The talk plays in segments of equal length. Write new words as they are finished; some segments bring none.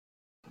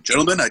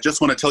Gentlemen, I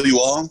just want to tell you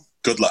all,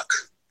 good luck.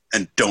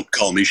 And don't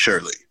call me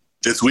Shirley.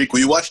 This week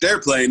we watched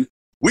Airplane.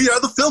 We are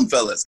the Film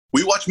Fellas.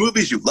 We watch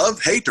movies you love,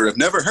 hate, or have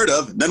never heard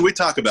of, and then we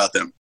talk about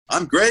them.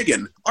 I'm Greg,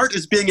 and art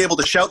is being able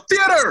to shout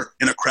theater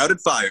in a crowded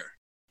fire.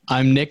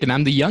 I'm Nick, and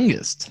I'm the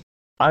youngest.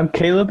 I'm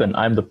Caleb, and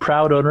I'm the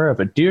proud owner of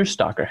a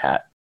deerstalker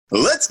hat.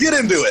 Let's get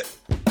into it.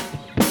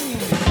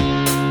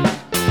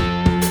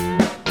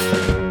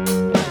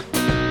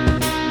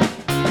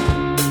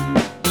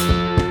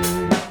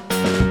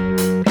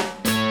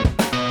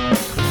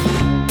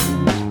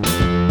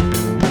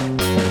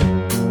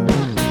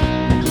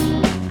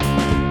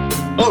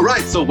 All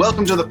right, so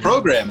welcome to the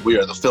program. We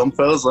are the Film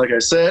Fellas, like I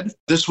said.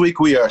 This week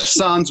we are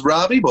Sans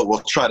Robbie, but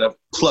we'll try to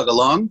plug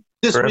along.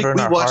 This Forever week in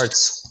we our watched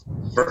hearts.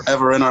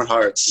 Forever in Our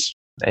Hearts.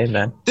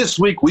 Amen. This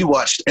week we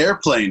watched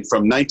Airplane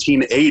from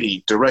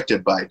 1980,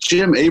 directed by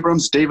Jim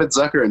Abrams, David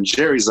Zucker, and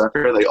Jerry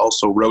Zucker. They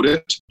also wrote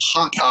it,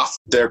 hot off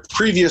their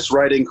previous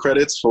writing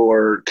credits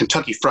for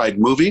Kentucky Fried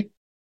Movie.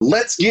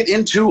 Let's get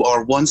into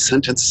our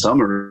one-sentence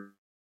summary.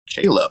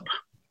 Caleb.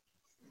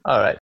 All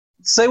right.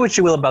 Say what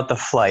you will about the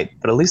flight,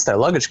 but at least our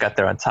luggage got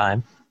there on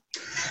time.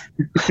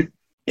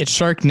 It's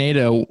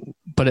Sharknado,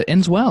 but it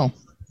ends well.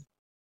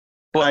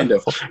 Kind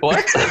of.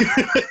 What?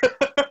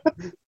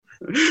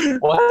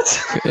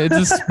 What? It's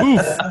a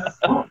spoof.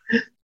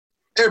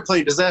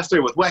 Airplane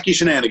disaster with wacky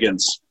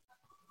shenanigans.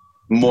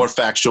 More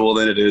factual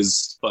than it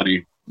is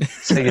funny.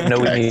 So we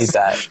need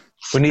that.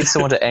 We need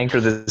someone to anchor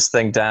this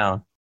thing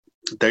down.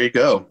 There you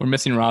go. We're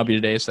missing Robbie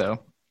today, so.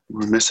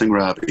 We're missing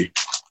Robbie.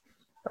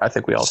 I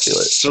think we all feel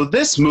it. So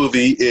this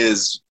movie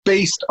is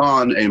based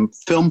on a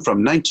film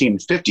from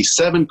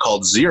 1957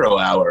 called 0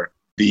 Hour.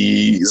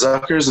 The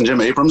Zuckers and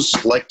Jim Abrams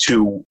like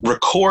to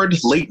record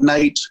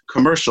late-night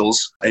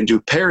commercials and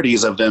do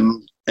parodies of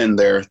them in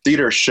their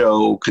theater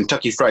show,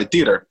 Kentucky Fried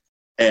Theater.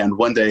 And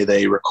one day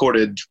they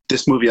recorded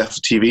this movie off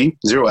of TV,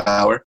 0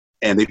 Hour,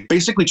 and they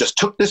basically just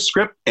took this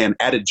script and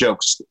added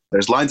jokes.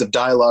 There's lines of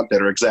dialogue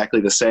that are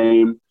exactly the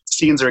same.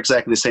 Scenes are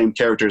exactly the same.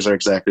 Characters are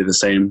exactly the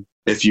same.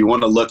 If you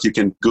want to look, you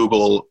can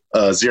Google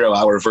 0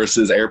 Hour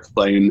versus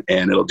Airplane,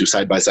 and it'll do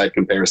side-by-side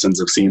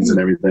comparisons of scenes and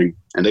everything.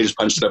 And they just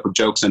punched it up with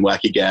jokes and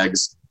wacky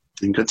gags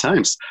and good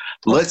times.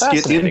 Let's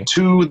get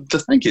into the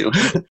thank you.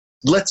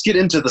 Let's get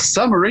into the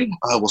summary.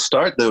 We'll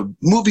start. The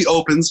movie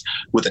opens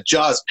with a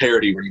Jaws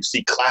parody where you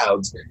see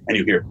clouds and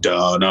you hear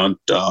dun dun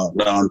dun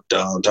dun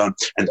dun dun,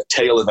 and the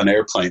tail of an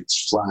airplane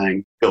is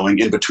flying, going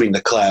in between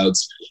the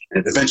clouds,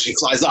 and it eventually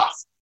flies off.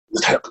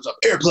 The title comes up,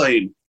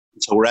 Airplane.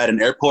 So we're at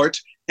an airport.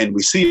 And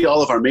we see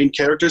all of our main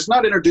characters,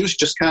 not introduced,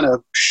 just kind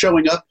of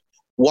showing up,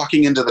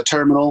 walking into the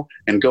terminal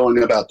and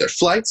going about their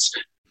flights.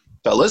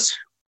 Fellas?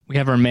 We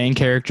have our main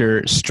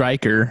character,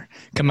 Stryker,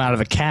 come out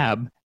of a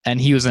cab, and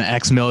he was an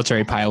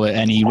ex-military pilot,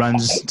 and he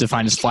runs to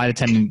find his flight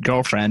attendant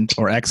girlfriend,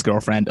 or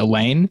ex-girlfriend,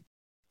 Elaine.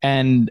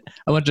 And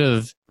a bunch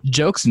of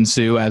jokes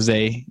ensue as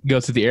they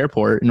go through the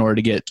airport in order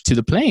to get to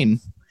the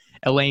plane.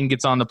 Elaine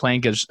gets on the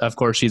plane because, of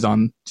course, she's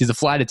a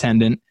flight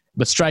attendant,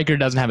 but Stryker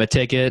doesn't have a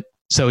ticket.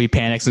 So he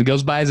panics and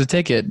goes buys a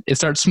ticket. It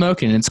starts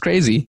smoking. It's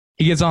crazy.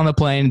 He gets on the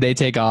plane. They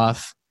take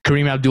off.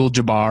 Kareem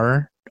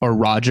Abdul-Jabbar, or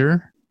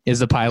Roger, is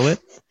the pilot.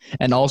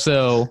 And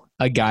also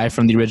a guy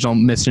from the original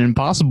Mission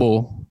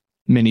Impossible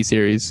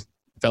miniseries.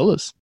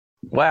 Fellas.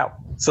 Wow.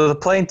 So the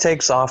plane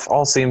takes off.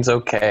 All seems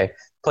okay.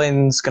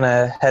 Plane's going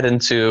to head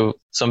into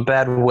some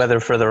bad weather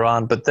further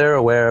on, but they're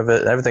aware of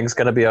it. Everything's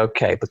going to be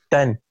okay. But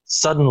then,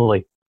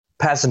 suddenly,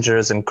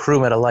 passengers and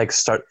crewmen alike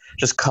start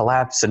just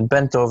collapse and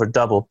bent over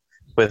double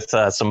with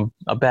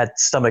a bad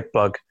stomach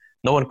bug.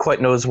 No one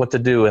quite knows what to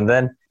do. And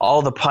then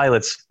all the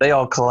pilots, they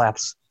all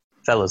collapse.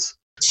 Fellas.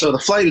 So the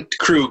flight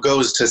crew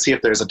goes to see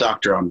if there's a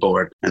doctor on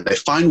board. And they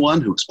find one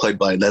who's played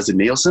by Leslie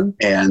Nielsen.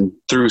 And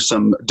through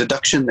some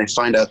deduction, they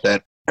find out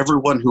that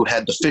everyone who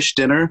had the fish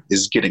dinner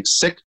is getting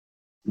sick,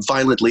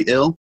 violently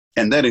ill.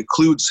 And that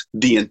includes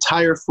the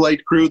entire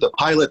flight crew, the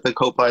pilot, the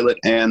co-pilot,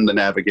 and the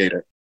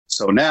navigator.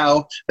 So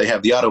now they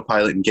have the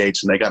autopilot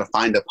engaged, and they got to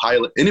find a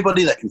pilot,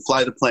 anybody that can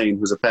fly the plane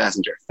who's a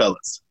passenger.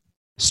 Fellas.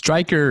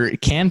 Stryker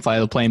can fly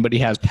the plane, but he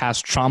has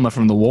past trauma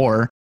from the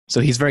war, so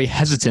he's very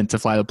hesitant to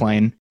fly the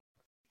plane.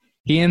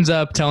 He ends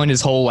up telling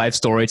his whole life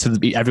story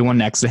to everyone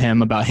next to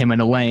him about him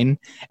and Elaine,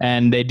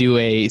 and they do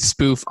a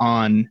spoof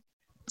on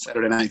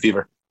Saturday Night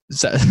Fever.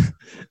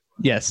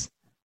 Yes,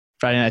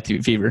 Friday Night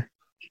Fever.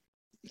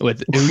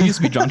 With who used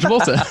to be John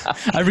Travolta.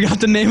 I forgot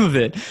the name of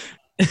it.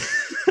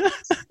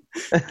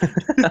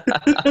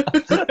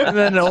 And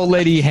then an old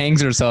lady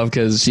hangs herself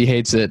because she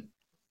hates it.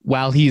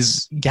 While he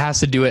has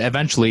to do it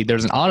eventually,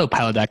 there's an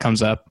autopilot that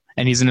comes up,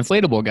 and he's an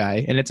inflatable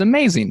guy, and it's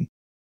amazing.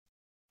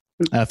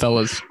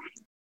 Fellas.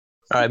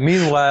 All right.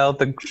 Meanwhile,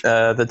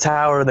 the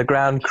tower and the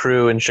ground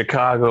crew in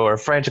Chicago are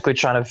frantically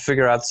trying to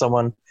figure out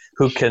someone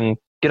who can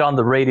get on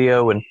the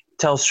radio and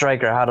tell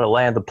Stryker how to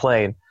land the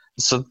plane.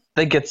 So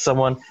they get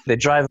someone, they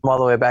drive him all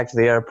the way back to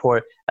the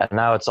airport, and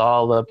now it's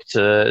all up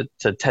to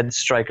Ted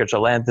Stryker to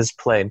land this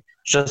plane,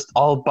 just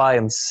all by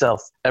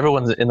himself.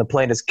 Everyone in the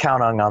plane is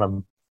counting on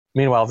him.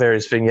 Meanwhile,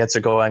 various vignettes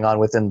are going on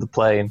within the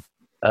plane,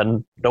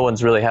 and no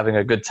one's really having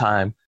a good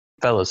time.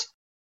 Fellas.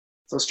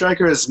 So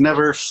Stryker has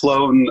never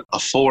flown a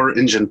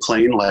 4-engine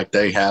plane like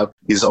they have.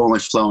 He's only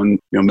flown,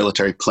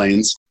 military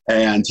planes,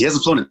 and he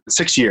hasn't flown in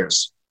 6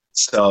 years.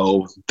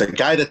 So the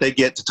guy that they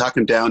get to talk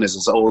him down is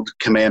his old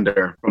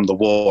commander from the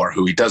war,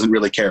 who he doesn't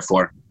really care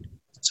for.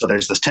 So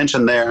there's this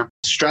tension there.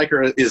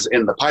 Stryker is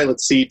in the pilot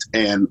seat,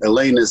 and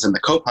Elaine is in the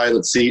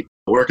co-pilot seat,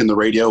 working the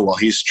radio while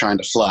he's trying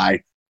to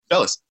fly.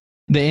 Fellas.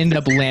 They end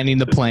up landing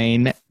the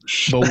plane,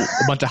 but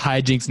a bunch of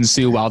hijinks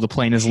ensue while the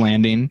plane is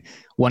landing.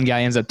 One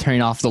guy ends up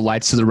turning off the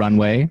lights to the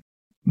runway,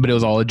 but it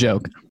was all a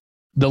joke.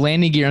 The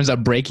landing gear ends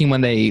up breaking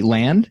when they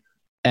land,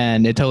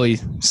 and it totally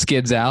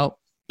skids out.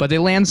 But they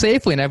land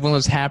safely, and everyone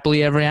was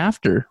happily ever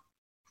after.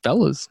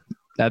 Fellas,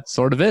 that's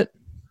sort of it.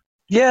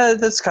 Yeah,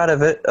 that's kind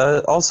of it.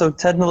 Also,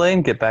 Ted and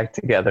Elaine get back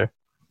together.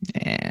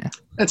 Yeah,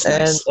 that's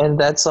nice. And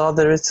that's all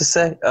there is to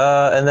say.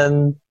 And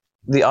then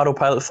the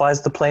autopilot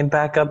flies the plane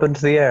back up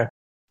into the air,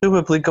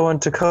 presumably going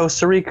to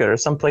Costa Rica or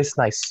someplace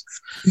nice.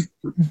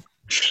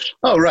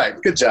 All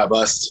right, good job,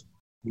 us.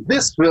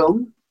 This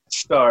film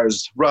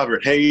stars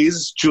Robert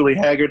Hayes, Julie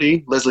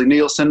Haggerty, Leslie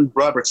Nielsen,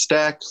 Robert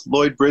Stack,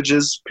 Lloyd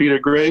Bridges, Peter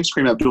Graves,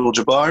 Kareem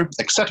Abdul-Jabbar,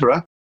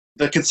 etc.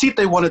 The conceit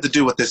they wanted to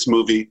do with this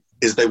movie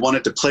is they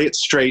wanted to play it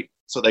straight,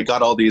 so they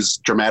got all these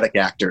dramatic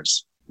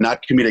actors,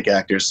 not comedic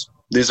actors.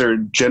 These are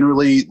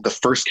generally the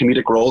first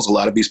comedic roles a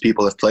lot of these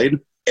people have played,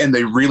 and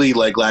they really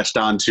latched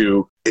on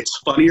to, it's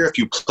funnier if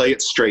you play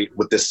it straight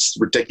with this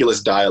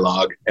ridiculous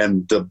dialogue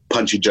and the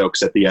punchy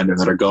jokes at the end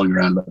that are going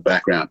around in the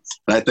background.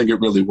 And I think it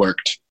really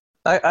worked.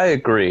 I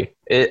agree.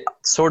 It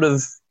sort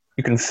of,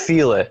 you can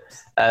feel it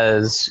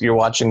as you're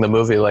watching the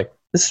movie. Like,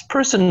 this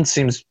person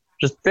seems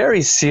just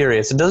very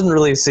serious. It doesn't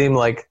really seem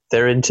like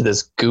they're into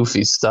this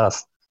goofy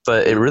stuff,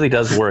 but it really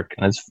does work.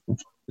 And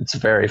it's a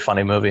very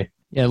funny movie.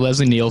 Yeah,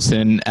 Leslie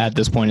Nielsen at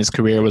this point in his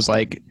career felt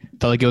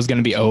like it was going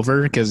to be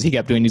over because he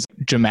kept doing these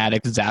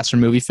dramatic disaster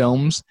movie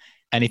films,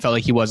 and he felt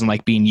like he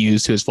wasn't being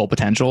used to his full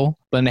potential.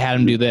 But then they had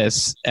him do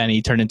this, and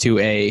he turned into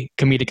a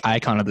comedic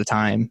icon of the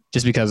time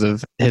just because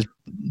of his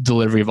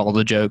delivery of all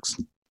the jokes.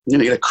 You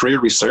get a career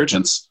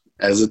resurgence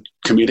as a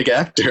comedic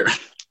actor.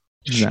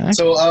 Exactly.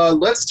 So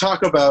let's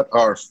talk about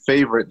our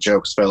favorite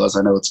jokes, fellas.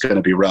 I know it's going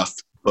to be rough,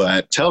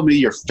 but tell me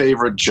your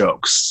favorite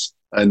jokes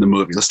in the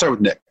movie. Let's start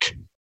with Nick.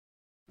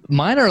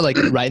 Mine are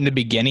right in the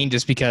beginning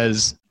just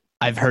because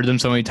I've heard them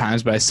so many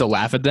times, but I still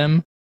laugh at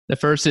them. The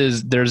first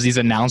is there's these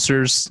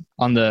announcers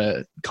on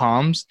the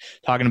comms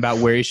talking about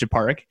where you should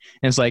park.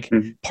 And it's like,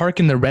 park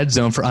in the red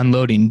zone for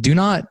unloading. Do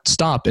not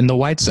stop in the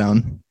white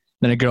zone.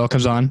 Then a girl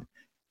comes on,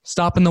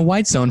 stop in the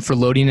white zone for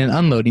loading and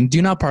unloading.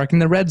 Do not park in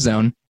the red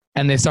zone.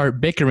 And they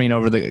start bickering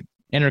over the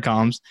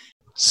intercoms.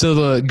 So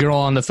the girl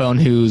on the phone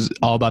who's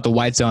all about the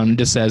white zone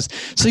just says,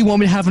 so you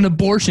want me to have an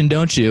abortion,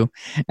 don't you?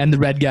 And the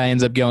red guy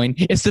ends up going,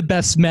 it's the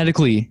best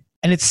medically,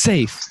 and it's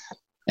safe.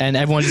 And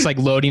everyone's just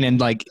loading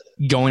and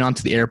going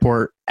onto the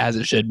airport as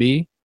it should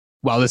be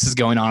while this is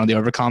going on the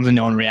overcoms, and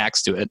no one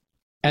reacts to it.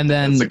 And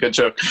then that's a good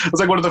joke.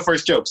 It's one of the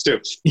first jokes too.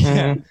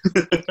 Yeah.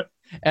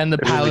 And the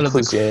pilot of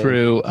the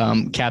crew,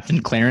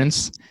 Captain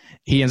Clarence,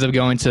 he ends up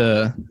going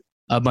to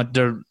a bunch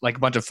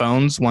of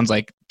phones. One's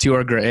two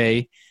are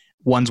gray,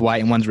 one's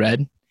white, and one's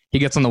red. He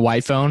gets on the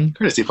white phone.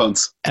 Courtesy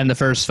phones. And the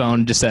first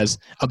phone just says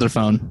other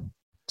phone.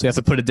 So you have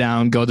to put it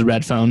down, go to the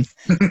red phone.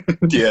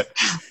 Yeah.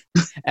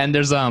 And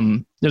there's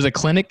a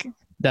clinic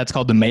that's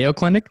called the Mayo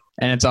Clinic,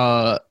 and it's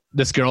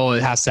this girl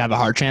has to have a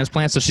heart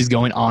transplant, so she's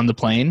going on the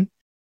plane.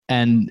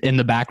 And in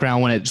the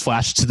background, when it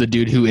flashes to the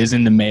dude who is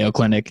in the Mayo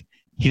Clinic,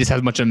 he just has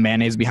a bunch of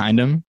mayonnaise behind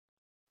him.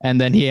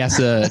 And then he has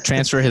to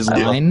transfer his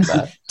line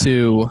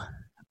to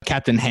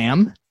Captain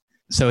Ham.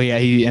 So yeah,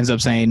 he ends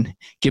up saying,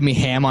 give me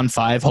ham on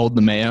 5, hold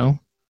the mayo.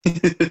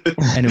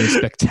 And it was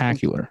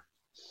spectacular.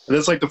 And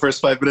that's the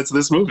first 5 minutes of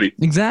this movie.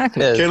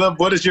 Exactly. Yeah. Caleb,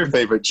 what is your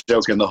favorite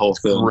joke in the whole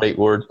film? Great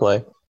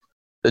wordplay.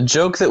 The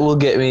joke that will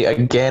get me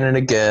again and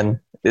again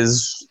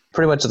is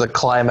pretty much the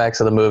climax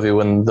of the movie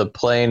when the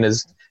plane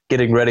is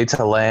getting ready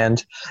to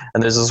land,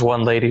 and there's this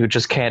one lady who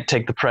just can't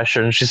take the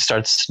pressure, and she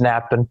starts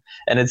snapping,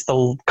 and it's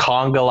the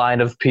conga line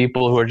of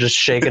people who are just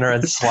shaking her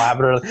and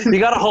slapping her. You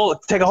gotta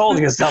take a hold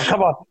of yourself.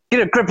 Come on,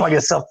 get a grip on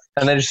yourself.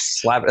 And they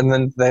just slap, and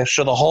then they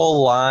show the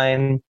whole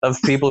line of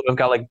people who've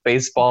got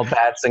baseball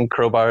bats and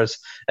crowbars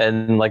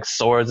and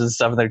swords and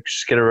stuff, and they're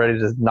just getting ready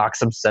to knock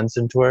some sense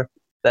into her.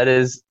 That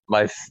is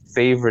my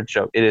favorite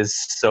joke. It is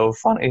so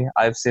funny.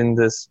 I've seen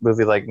this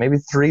movie maybe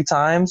 3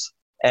 times.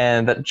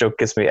 And that joke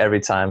gets me every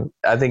time.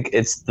 I think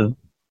it's the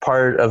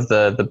part of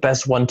the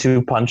best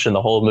 1-2 punch in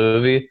the whole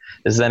movie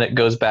is then it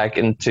goes back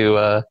into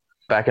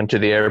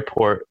the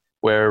airport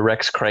where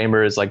Rex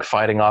Kramer is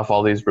fighting off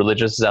all these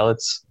religious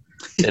zealots.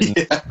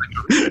 And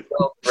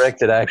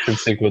well-directed action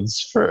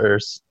sequence for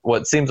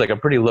what seems like a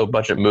pretty low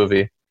budget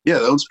movie. Yeah,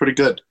 that one's pretty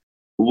good.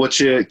 What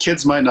your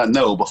kids might not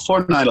know,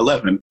 before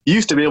 9/11, you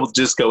used to be able to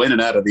just go in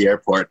and out of the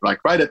airport,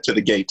 right up to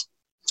the gate.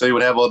 So you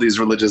would have all these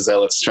religious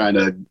zealots trying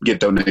to get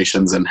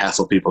donations and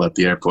hassle people at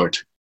the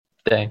airport.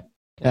 Dang.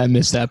 I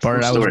missed that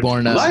part. I was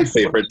born my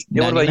favorite.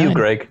 Yeah, what about you,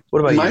 Greg? What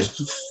about my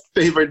you?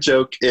 favorite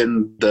joke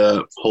in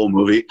the whole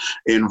movie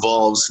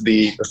involves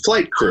the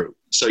flight crew.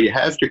 So you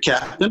have your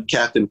captain,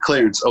 Captain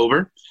Clarence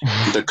Over,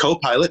 the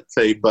co-pilot,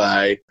 played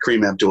by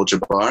Kareem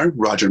Abdul-Jabbar,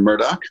 Roger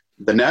Murdoch,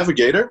 the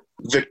navigator,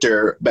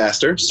 Victor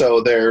Baster.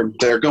 So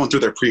they're going through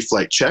their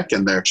pre-flight check,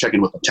 and they're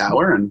checking with the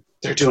tower, and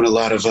they're doing a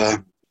lot of,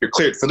 you're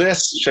cleared for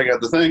this, check out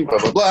the thing, blah,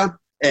 blah, blah.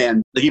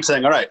 And they keep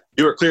saying, all right,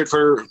 you were cleared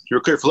for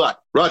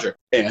what? Roger.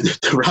 And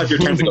Roger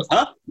turns and goes,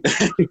 huh?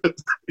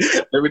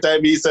 Every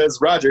time he says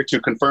Roger to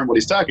confirm what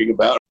he's talking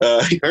about,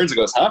 he turns and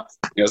goes, huh?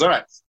 He goes, all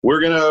right, we're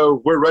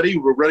ready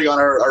on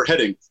our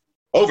heading.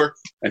 Over.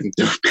 And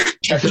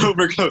Captain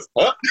Over goes,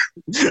 huh?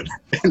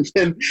 And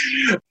then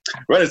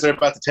right as they're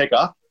about to take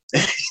off,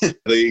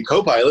 the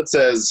co-pilot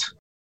says,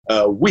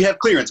 we have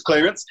clearance.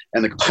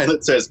 And the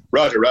pilot says,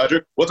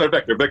 Roger. What's our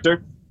vector,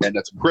 Victor? And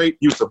that's a great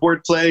use of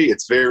wordplay.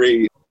 It's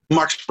very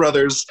Marx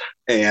Brothers,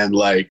 and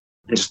like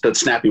just the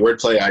snappy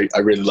wordplay. I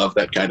really love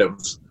that kind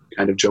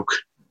of joke.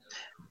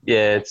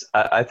 Yeah,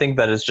 I think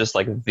that is just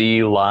like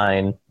the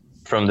line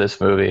from this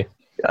movie.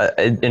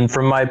 And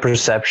from my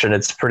perception,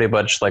 it's pretty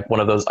much like one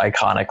of those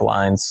iconic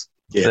lines.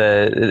 Yeah.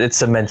 It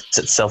cements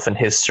itself in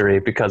history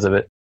because of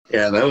it.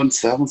 Yeah, that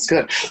one's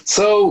good.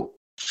 So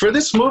for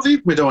this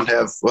movie, we don't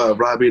have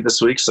Robbie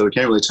this week, so we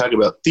can't really talk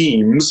about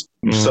themes.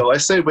 So I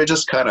say we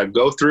just kind of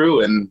go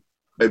through and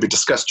maybe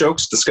discuss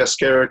jokes, discuss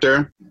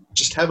character,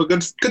 just have a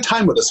good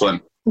time with this one.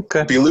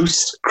 Okay. Be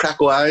loose, crack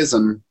wise,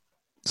 and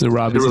so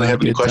Robbie's I don't really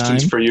have any good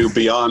questions time for you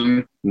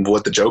beyond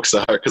what the jokes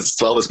are, because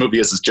all this movie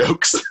is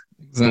jokes.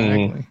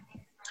 Exactly.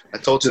 I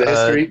told you the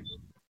history.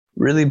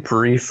 Really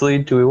briefly,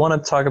 do we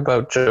want to talk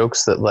about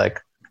jokes that like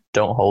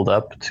don't hold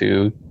up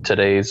to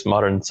today's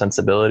modern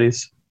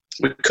sensibilities?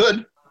 We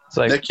could.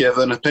 Like, Nick, you have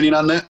an opinion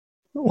on that?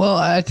 Well,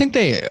 I think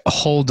they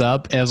hold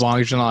up as long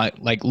as you're not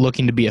like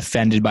looking to be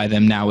offended by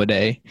them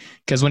nowadays.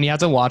 Because when you have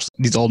to watch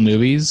these old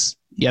movies,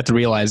 you have to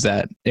realize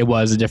that it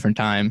was a different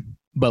time.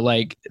 But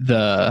like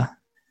the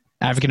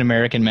African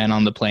American men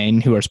on the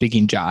plane who are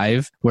speaking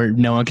jive, where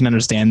no one can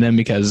understand them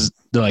because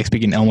they're like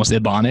speaking almost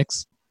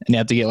Ebonics, and you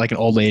have to get like an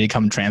old lady to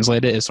come and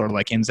translate it, is sort of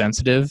like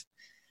insensitive.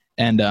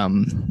 And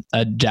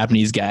a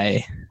Japanese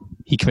guy,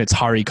 he commits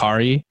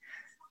harikari.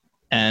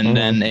 And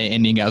then an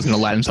Indian guy was going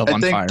to light himself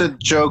on fire. I think the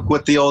joke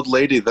with the old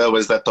lady, though,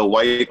 is that the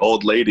white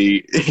old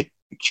lady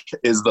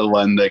is the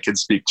one that can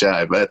speak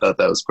jive. I thought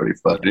that was pretty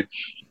funny.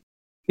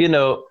 You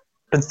know,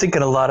 been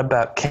thinking a lot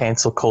about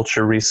cancel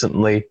culture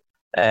recently,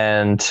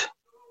 and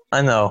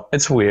I know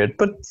it's weird,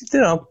 but, you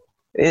know,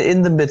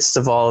 in the midst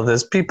of all of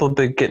this, people have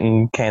been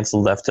getting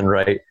canceled left and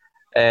right,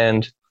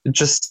 and it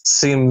just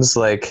seems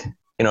like,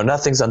 you know,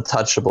 nothing's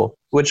untouchable,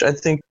 which I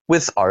think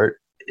with art,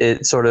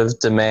 it sort of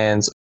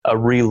demands a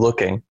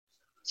re-looking.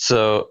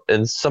 So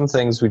in some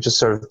things we just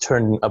sort of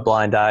turn a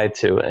blind eye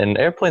to, and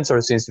Airplane sort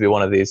of seems to be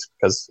one of these,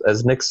 because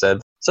as Nick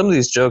said, some of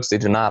these jokes, they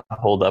do not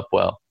hold up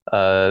well,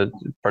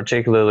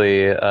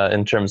 particularly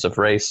in terms of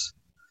race.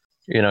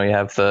 You know, you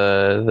have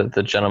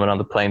the gentleman on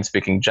the plane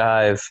speaking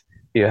jive.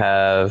 You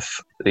have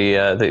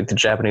the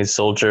Japanese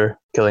soldier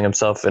killing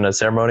himself in a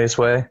ceremonious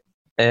way.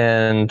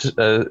 And,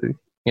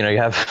 you know, you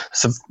have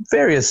some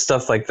various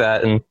stuff like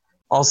that. And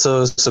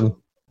also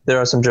there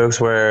are some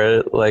jokes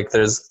where, like,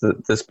 there's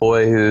this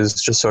boy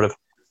who's just sort of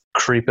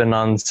creeping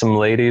on some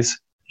ladies,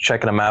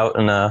 checking them out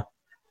in a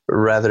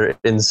rather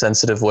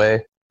insensitive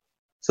way.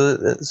 So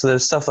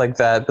there's stuff like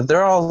that. But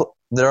there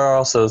are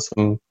also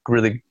some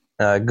really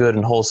good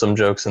and wholesome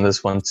jokes in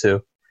this one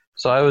too.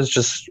 So I was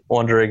just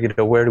wondering, you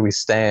know, where do we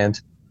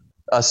stand,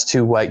 us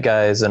two white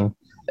guys and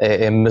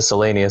a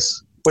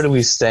miscellaneous? Where do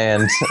we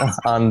stand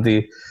on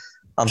the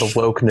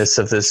wokeness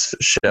of this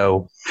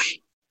show?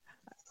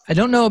 I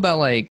don't know about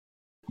like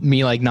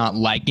me like not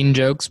liking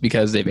jokes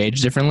because they've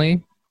aged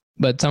differently,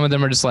 but some of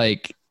them are just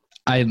like,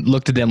 I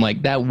looked at them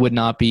like that would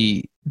not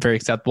be very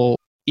acceptable.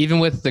 Even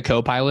with the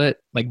co-pilot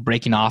like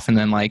breaking off and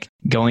then like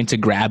going to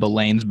grab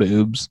Elaine's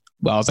boobs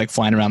while I was like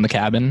flying around the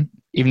cabin,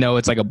 even though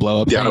it's like a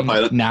blow up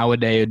thing,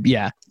 nowadays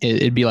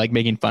it'd be like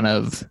making fun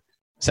of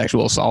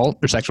sexual assault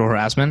or sexual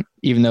harassment,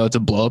 even though it's a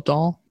blow up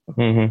doll.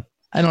 Mm-hmm.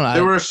 I don't know.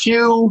 There were a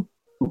few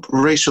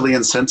racially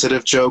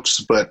insensitive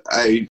jokes, but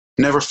I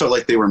never felt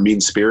like they were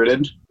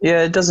mean-spirited.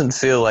 Yeah, it doesn't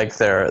feel like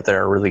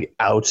they're really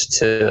out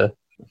to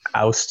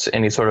oust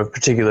any sort of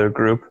particular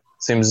group.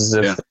 Seems as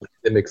if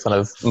they make fun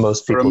of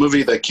most people. For a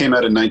movie that came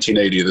out in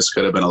 1980, this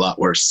could have been a lot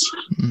worse.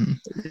 Mm-hmm.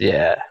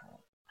 Yeah.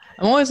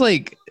 I'm always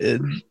like,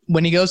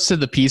 when he goes to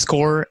the Peace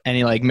Corps and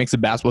he like makes a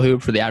basketball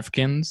hoop for the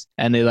Africans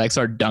and they like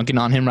start dunking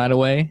on him right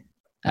away.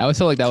 I always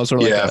feel like that was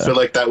sort of I feel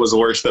like that was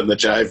worse than the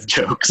jive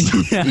jokes.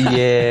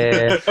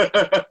 Yeah.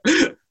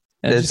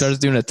 And she starts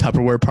doing a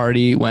Tupperware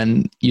party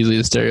when usually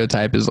the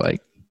stereotype is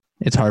like,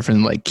 it's hard for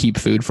them to like keep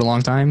food for a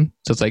long time.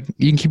 So it's like,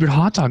 you can keep your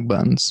hot dog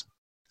buns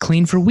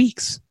clean for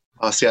weeks.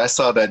 Oh, see, I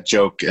saw that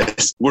joke.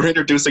 We're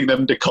introducing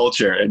them to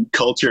culture, and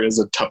culture is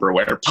a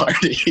Tupperware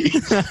party.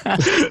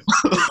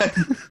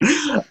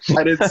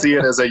 I didn't see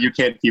it as a you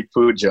can't keep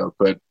food joke,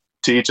 but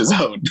to each his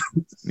own.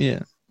 Yeah.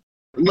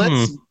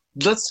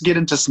 Let's get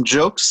into some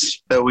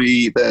jokes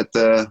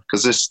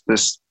because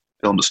this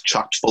film is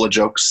chocked full of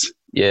jokes.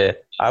 Yeah,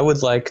 I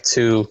would like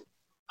to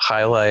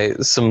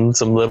highlight some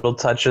little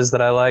touches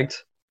that I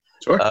liked.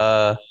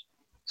 Sure.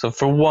 So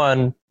for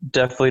one,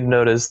 definitely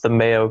noticed the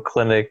Mayo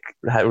Clinic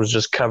was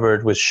just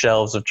covered with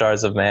shelves of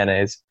jars of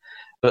mayonnaise.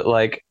 But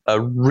like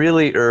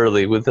really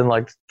early, within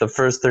like the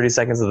first 30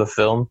 seconds of the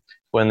film,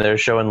 when they're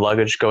showing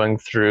luggage going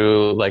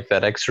through like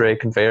that X-ray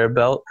conveyor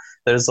belt,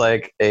 there's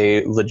like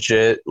a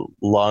legit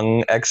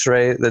lung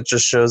X-ray that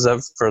just shows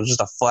up for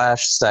just a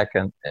flash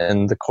second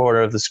in the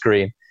corner of the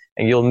screen.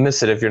 And you'll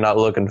miss it if you're not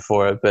looking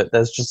for it, but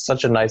that's just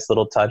such a nice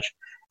little touch.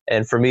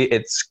 And for me,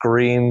 it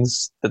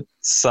screams that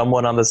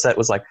someone on the set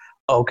was like,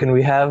 oh, can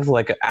we have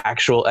like an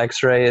actual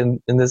X-ray in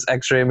this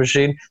X-ray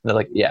machine? And they're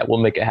like, yeah, we'll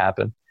make it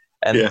happen.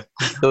 And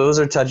those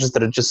are touches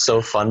that are just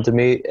so fun to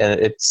me. And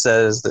it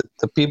says that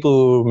the people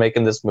who were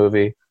making this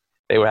movie,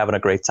 they were having a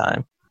great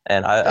time.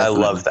 And I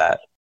love that.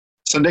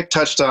 So Nick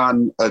touched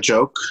on a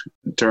joke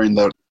during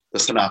the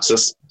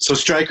synopsis. So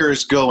Stryker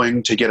is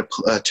going to get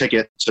a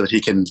ticket so that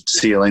he can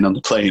see Elaine on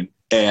the plane.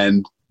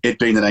 And it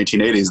being the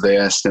 1980s, they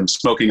asked him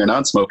smoking or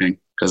non-smoking,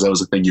 because that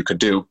was a thing you could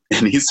do.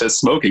 And he says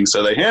smoking.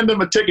 So they hand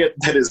him a ticket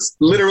that is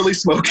literally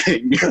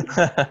smoking.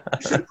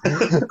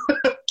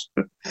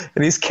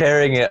 And he's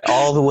carrying it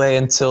all the way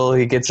until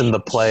he gets in the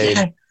plane.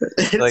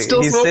 Like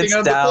he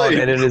sits down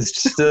and it is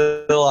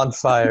still on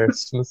fire.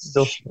 It's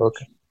still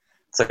smoking.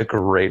 It's a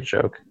great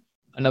joke.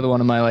 Another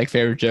one of my like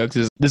favorite jokes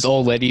is this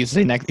old lady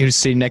who's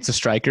sitting next to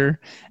Stryker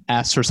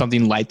asks for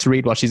something light to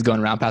read while she's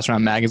going around passing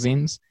around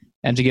magazines,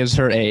 and she gives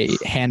her a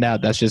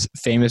handout that's just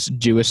famous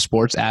Jewish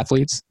sports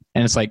athletes,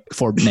 and it's like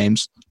 4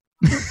 names.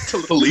 It's a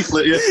little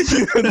leaflet, yeah.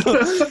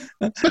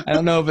 I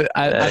don't know, but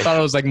I thought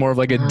it was like more of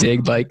like a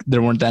dig, like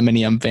there weren't that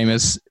many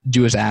famous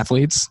Jewish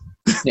athletes.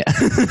 Yeah,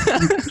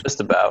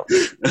 just about.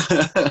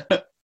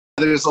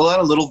 There's a lot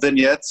of little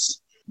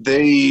vignettes.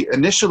 They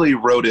initially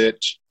wrote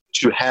it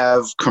to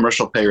have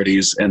commercial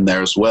parodies in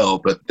there as well,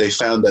 but they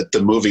found that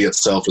the movie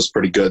itself was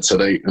pretty good, so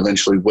they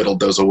eventually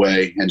whittled those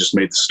away and just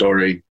made the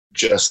story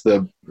just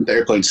the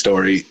airplane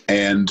story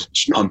and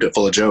pumped it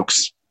full of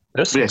jokes.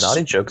 There's some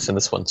naughty jokes in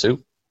this one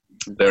too.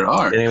 There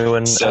are.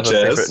 Anyone have a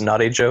favorite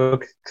naughty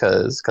joke?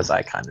 Because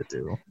I kind of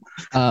do.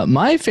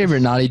 My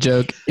favorite naughty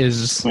joke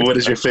is... What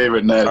is your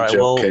favorite naughty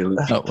joke, Caleb?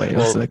 Oh, wait.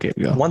 Okay,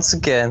 go. Once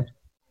again,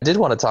 I did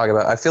want to talk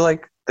about... I feel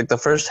like the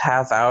first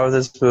half hour of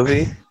this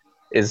movie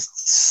is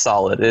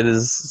solid. It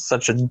is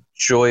such a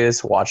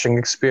joyous watching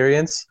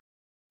experience.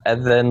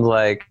 And then,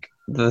 like,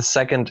 the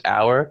second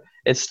hour,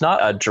 it's not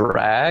a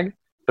drag,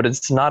 but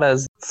it's not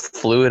as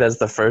fluid as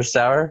the first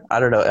hour. I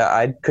don't know.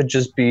 I could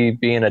just be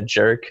being a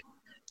jerk.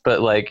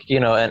 But, like, you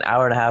know, an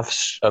hour and a half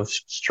of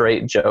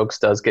straight jokes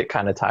does get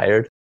kind of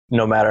tired,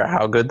 no matter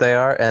how good they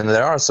are. And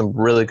there are some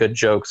really good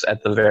jokes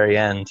at the very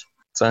end.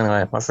 So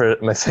anyway,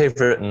 my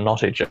favorite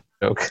naughty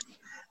joke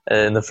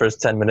in the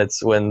first 10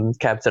 minutes when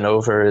Captain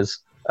Over is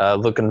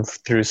looking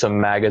through some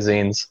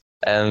magazines,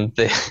 and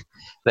they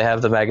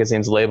have the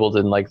magazines labeled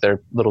in, like, their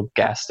little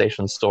gas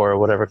station store or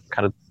whatever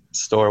kind of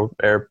store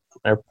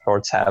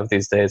airports have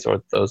these days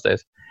or those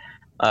days.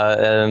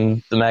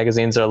 And the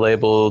magazines are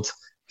labeled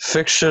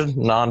fiction,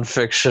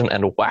 non-fiction,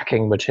 and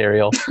whacking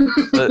material.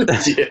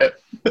 Yeah.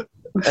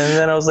 And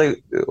then I was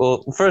like,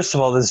 well, first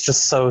of all, this is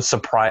just so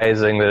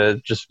surprising that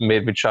it just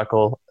made me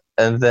chuckle.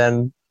 And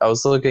then I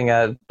was looking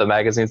at the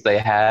magazines they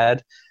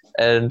had,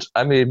 and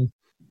I mean,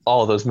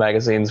 all of those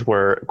magazines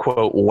were,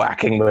 quote,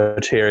 whacking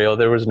material.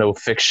 There was no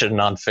fiction,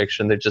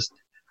 non-fiction. They just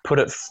put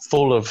it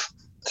full of,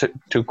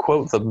 to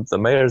quote the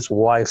mayor's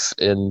wife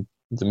in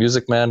The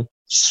Music Man,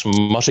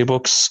 smutty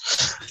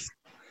books.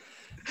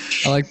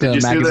 I like the Did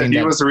you magazine. See that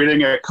he was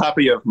reading a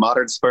copy of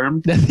Modern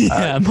Sperm?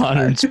 Yeah,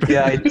 Modern Sperm.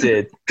 Yeah, I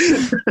did.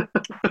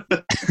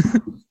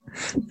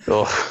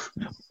 Oh.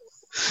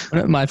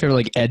 One of my favorite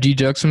like edgy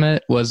jokes from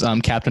it was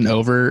Captain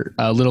Over.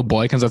 A little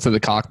boy comes up to the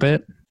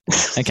cockpit,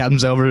 and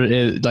Captain Over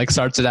like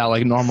starts it out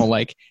like normal,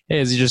 like, "Hey,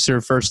 is it just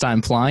your first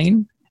time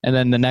flying?" And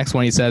then the next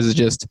one he says is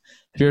just,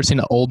 "Have you ever seen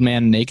an old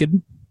man naked?"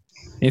 And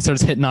he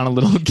starts hitting on a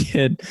little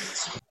kid.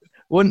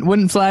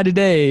 Wouldn't fly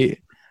today.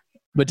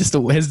 But just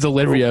his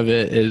delivery of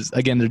it is,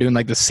 again, they're doing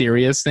like the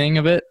serious thing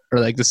of it,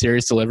 or like the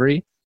serious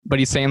delivery. But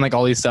he's saying like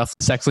all these stuff,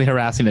 sexually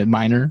harassing a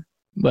minor.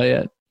 But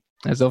yeah,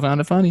 I still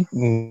found it funny.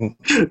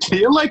 Do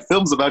you like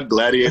films about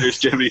gladiators,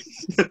 Jimmy?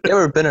 You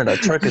ever been in a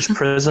Turkish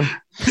prison?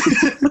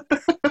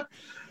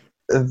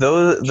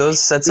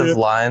 Those sets of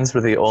lines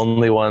were the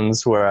only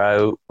ones where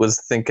I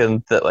was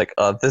thinking that, like,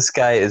 this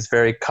guy is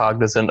very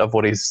cognizant of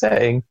what he's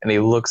saying, and he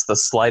looks the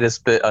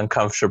slightest bit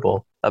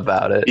uncomfortable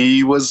about it.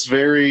 He was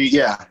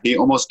he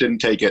almost didn't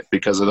take it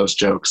because of those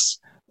jokes.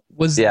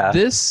 Was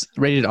this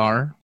rated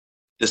R?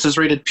 This is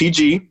rated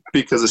PG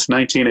because it's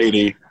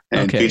 1980,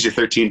 and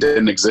PG-13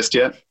 didn't exist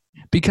yet.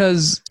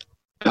 Because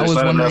There's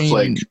not enough,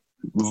 like,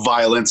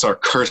 violence or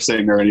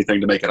cursing or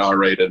anything to make it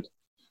R-rated.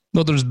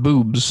 Well, there's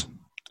boobs.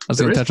 I was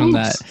going to touch on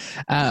that.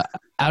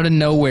 Out of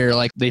nowhere,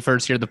 like, they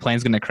first hear the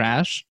plane's going to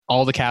crash.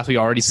 All the cast we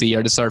already see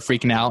are just start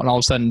freaking out, and all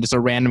of a sudden, just a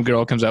random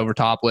girl comes over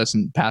topless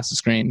and past the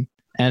screen.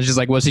 And it's just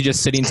like, was he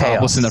just sitting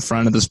topless in the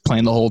front of this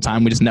plane the whole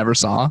time we just never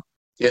saw?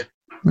 Yeah.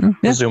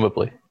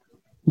 Presumably.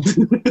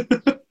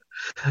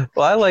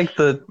 Well, I like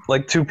the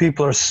two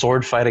people are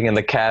sword fighting in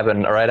the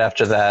cabin right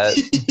after that.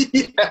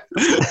 Yeah.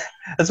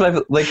 That's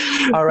my like.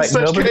 All right,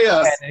 Such nobody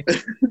chaos.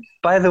 panic.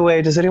 By the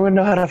way, does anyone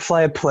know how to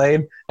fly a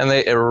plane? And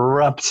they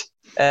erupt,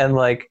 and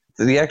like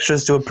the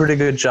extras do a pretty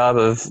good job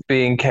of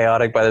being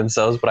chaotic by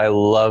themselves. But I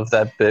love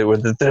that bit where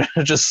they're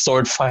just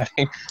sword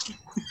fighting.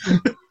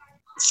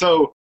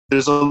 So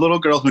there's a little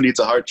girl who needs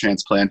a heart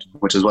transplant,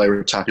 which is why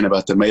we're talking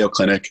about the Mayo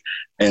Clinic.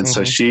 And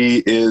so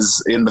she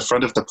is in the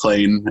front of the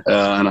plane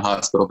on a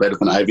hospital bed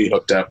with an IV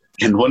hooked up.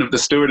 And one of the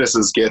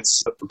stewardesses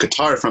gets a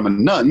guitar from a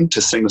nun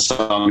to sing the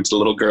song to the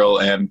little girl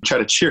and try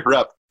to cheer her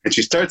up. And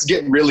she starts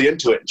getting really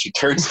into it. And she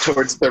turns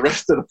towards the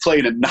rest of the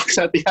plane and knocks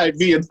out the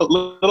IV. And the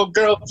little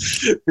girl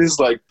is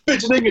like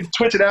fidgeting and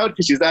twitching out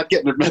because she's not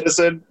getting her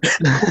medicine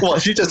while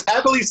she's just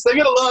happily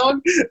singing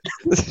along.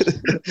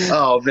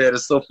 Oh, man,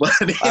 it's so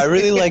funny. I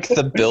really like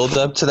the build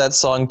up to that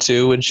song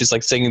too, when she's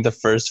like singing the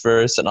first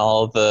verse and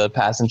all the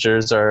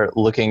passengers are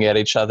looking at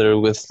each other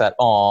with that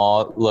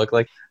aw look,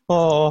 like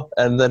oh,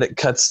 and then it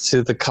cuts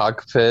to the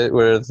cockpit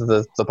where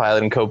the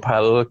pilot and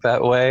co-pilot look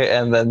that way,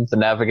 and then the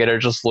navigator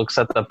just looks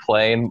at the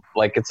plane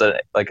like it's a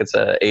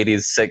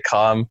 80s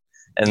sitcom,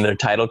 and their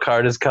title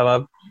card has come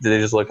up. They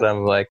just look at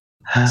them like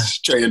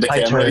straight into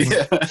camera.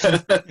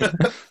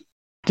 Yeah.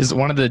 Just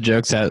one of the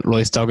jokes that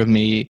really stuck with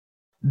me,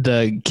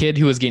 the kid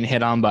who was getting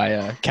hit on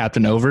by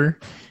Captain Over,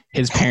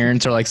 his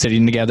parents are like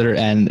sitting together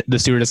and the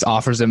stewardess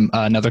offers him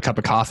another cup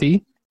of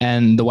coffee,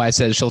 and the wife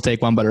says she'll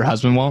take one but her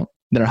husband won't.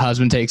 Then her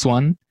husband takes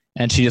one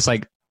and she just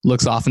like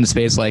looks off into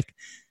space like,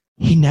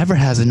 he never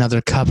has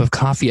another cup of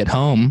coffee at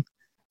home.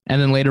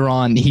 And then later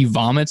on he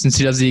vomits and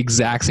she does the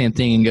exact same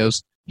thing and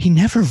goes, he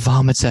never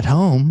vomits at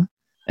home.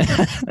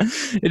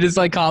 It just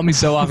like caught me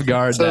so off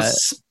guard. So that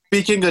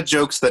speaking of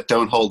jokes that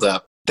don't hold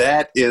up,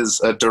 that is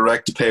a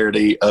direct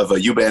parody of a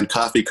U-Band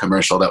coffee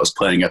commercial that was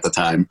playing at the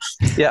time.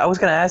 Yeah, I was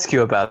going to ask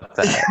you about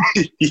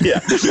that. Yeah.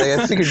 Like,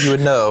 I figured you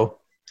would know.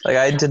 Like,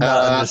 I did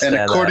not understand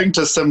and according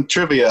to some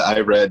trivia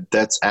I read,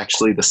 that's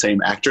actually the same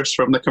actress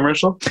from the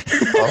commercial.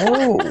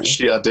 Oh.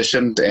 She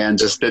auditioned and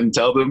just didn't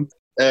tell them.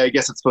 I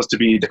guess it's supposed to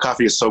be the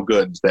coffee is so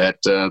good that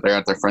they're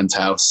at their friend's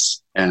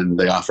house and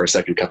they offer a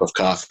second cup of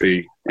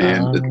coffee,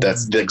 and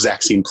that's the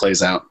exact scene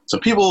plays out. So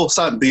people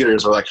saw it in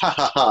theaters were like, ha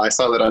ha ha, I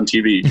saw that on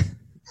TV.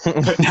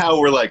 But now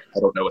we're like, I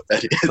don't know what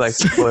that is. Like,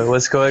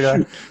 what's going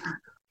on?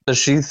 Does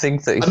she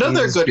think that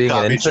Another he's good being an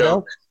coffee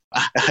infidel? joke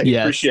I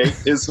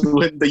appreciate is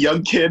when the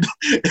young kid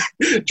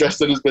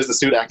dressed in his business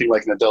suit acting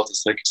like an adult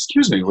is like,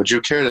 excuse me, would you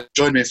care to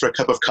join me for a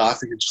cup of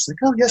coffee? And she's like,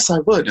 oh, yes, I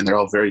would. And they're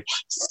all very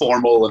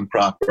formal and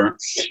proper.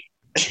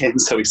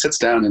 And so he sits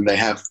down and they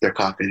have their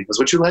coffee. And he goes,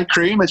 would you like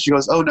cream? And she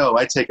goes, oh, no,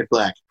 I take it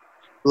black,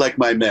 like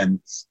my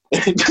men.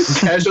 And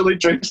just casually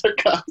drinks her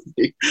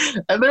coffee.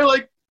 And they're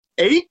like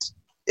 8?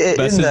 Best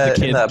is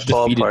the in that kid's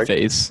defeated ballpark.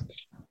 face.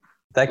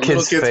 That Little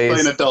kid's kids face.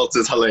 playing adults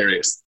is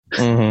hilarious.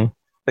 Mm-hmm.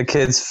 The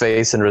kid's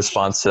face in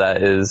response to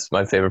that is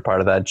my favorite part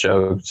of that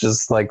joke.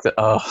 Just like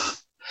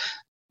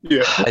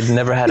Yeah. I'd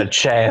never had a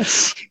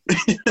chance.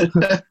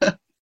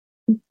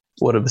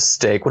 What a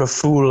mistake. What a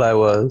fool I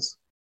was.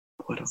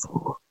 What a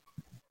fool.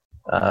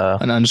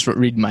 And I'm just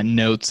reading my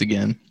notes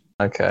again.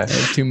 Okay.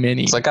 Too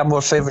many. It's like, I got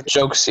more favorite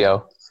jokes,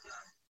 yo.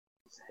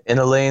 In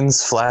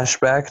Elaine's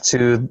flashback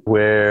to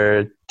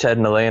where Ted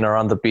and Elaine are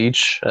on the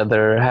beach,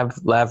 they're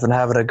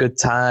having a good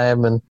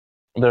time, and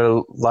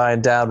they're lying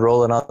down,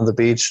 rolling on the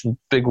beach, and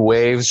big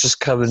waves just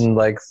come and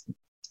like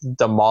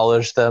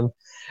demolish them,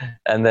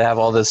 and they have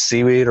all this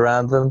seaweed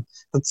around them.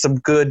 It's some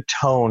good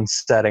tone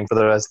setting for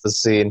the rest of the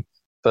scene.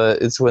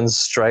 But it's when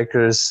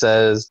Stryker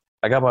says,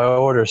 I got my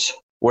orders.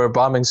 We're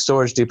bombing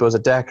storage depots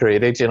at Daiquiri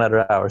at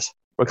 1800 hours.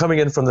 We're coming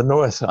in from the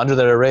north, under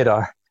their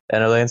radar.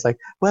 And Elaine's like,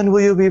 when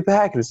will you be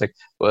back? And he's like,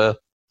 well,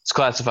 it's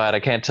classified. I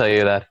can't tell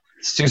you that.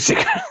 It's too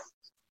secret.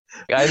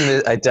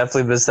 I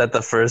definitely missed that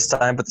the first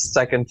time, but the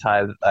second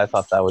time, I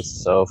thought that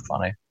was so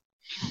funny.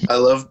 I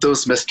love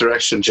those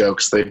misdirection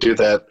jokes. They do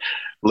that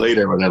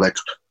later when they're like,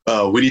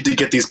 we need to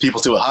get these people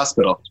to a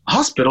hospital.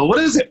 Hospital? What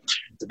is it?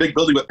 It's a big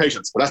building with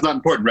patients, but that's not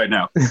important right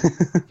now.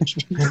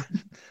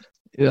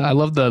 I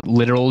love the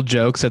literal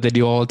jokes that they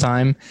do all the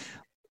time.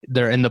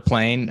 They're in the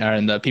plane,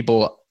 and the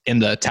people in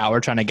the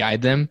tower trying to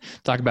guide them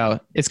talk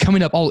about, it's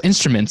coming up all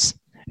instruments.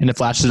 And it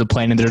flashes the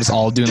plane, and they're just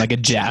all doing like a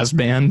jazz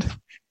band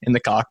in the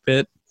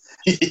cockpit.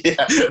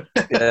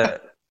 Yeah.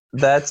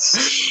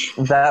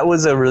 That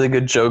was a really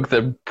good joke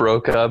that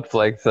broke up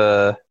like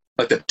the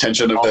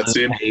tension of that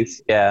scene.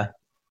 Pace. Yeah.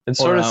 It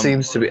sort of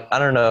seems to be, I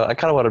don't know, I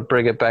kind of want to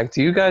bring it back.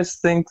 Do you guys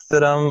think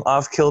that I'm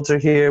off kilter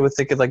here with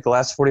thinking like the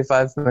last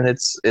 45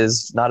 minutes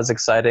is not as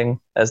exciting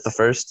as the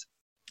first?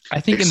 I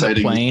think exciting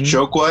in the plane.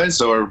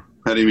 Joke-wise, or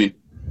how do you mean?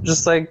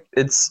 Just like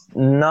it's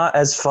not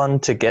as fun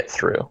to get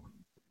through.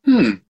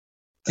 Do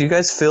you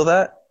guys feel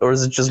that? Or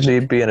is it just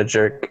me being a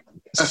jerk?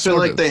 I feel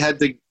like they had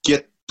to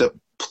get the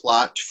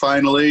plot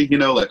finally,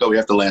 like, oh, we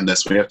have to land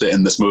this. We have to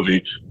end this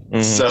movie.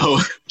 Mm-hmm. So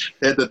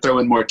they had to throw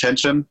in more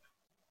tension.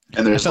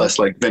 And there's less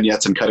like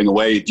vignettes and cutting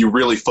away. You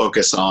really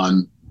focus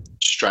on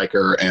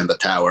Stryker and the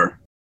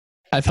tower.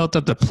 I felt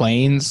that the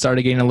plane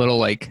started getting a little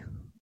like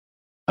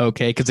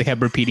okay because they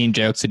kept repeating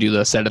jokes to do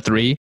the set of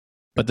 3.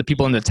 But the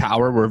people in the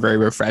tower were very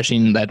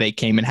refreshing that they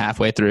came in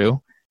halfway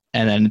through,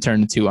 and then it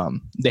turned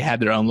into they had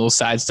their own little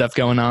side stuff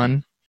going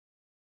on.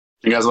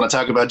 You guys want to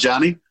talk about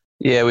Johnny?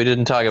 Yeah, we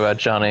didn't talk about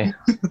Johnny.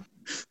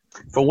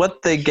 For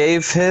what they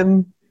gave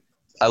him,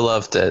 I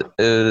loved it.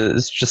 It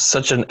was just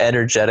such an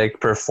energetic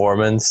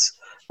performance.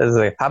 It was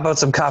like, how about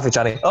some coffee,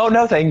 Johnny? Oh,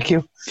 no, thank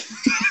you.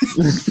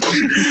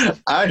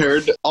 I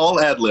heard all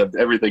ad-libbed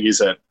everything he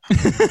said.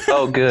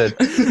 Oh, good.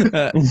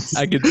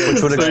 I could.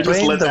 Which would So you just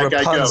explain let the that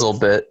guy go. Rapunzel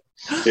bit.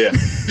 Yeah.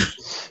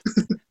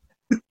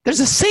 There's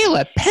a sale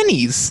at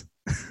Penny's.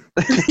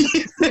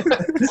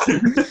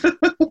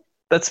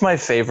 That's my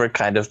favorite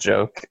kind of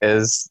joke.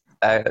 It's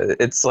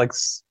like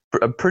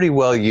a pretty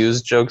well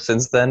used joke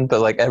since then, but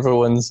like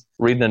everyone's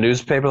reading a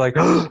newspaper like,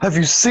 oh, have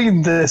you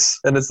seen this?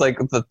 And it's like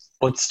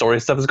what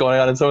story stuff is going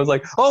on, and someone's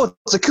like, oh,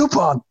 it's a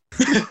coupon.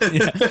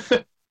 Yeah.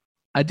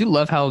 I do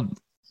love how,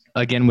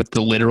 again, with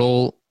the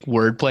literal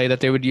wordplay that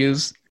they would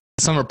use,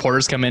 some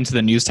reporters come into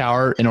the news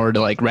tower in order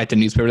to like write the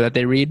newspaper that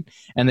they read,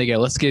 and they go,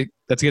 let's get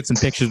some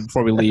pictures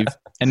before we leave,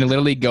 and they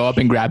literally go up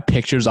and grab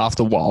pictures off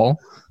the wall.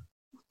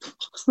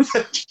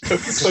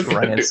 Just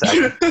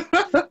ransack.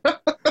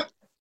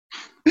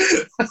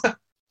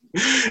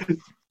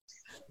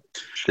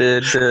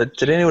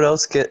 Did anyone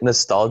else get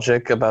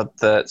nostalgic about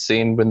that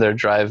scene when they're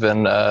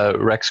driving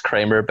Rex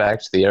Kramer back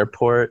to the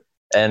airport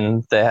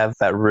and they have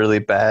that really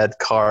bad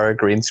car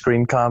green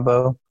screen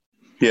combo?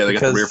 Yeah, they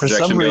got the rear for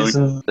projection some going.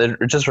 reason,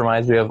 it just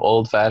reminds me of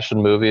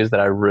old-fashioned movies that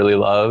I really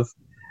love.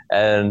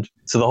 And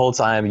so the whole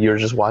time you're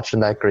just watching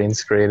that green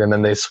screen, and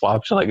then they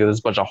swap to like there's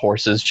a bunch of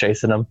horses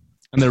chasing them.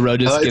 And the road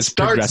just gets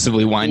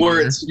progressively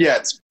windier.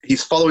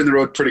 He's following the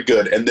road pretty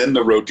good, and then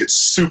the road gets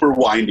super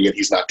windy, and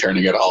he's not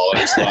turning at all. And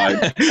he's fine.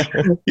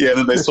 Yeah, and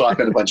then they swap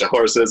in a bunch of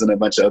horses and a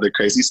bunch of other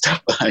crazy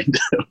stuff behind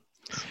him.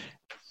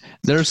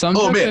 There are some.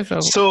 Oh man!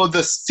 So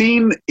the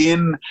scene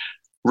in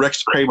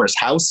Rex Kramer's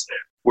house,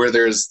 where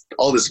there's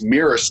all this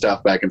mirror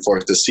stuff back and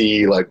forth to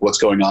see like what's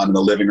going on in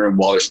the living room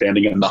while they're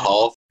standing in the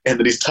hall, and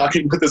then he's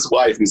talking with his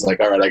wife, and he's like,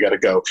 "All right, I gotta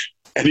go,"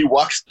 and he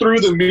walks through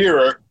the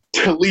mirror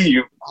to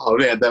leave. Oh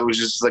man, that was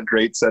just a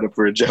great setup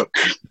for a joke.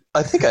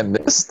 I think I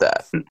missed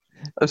that.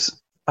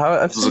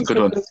 I've seen a good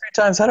it one. 3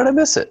 times. How did I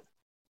miss it?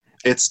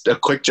 It's a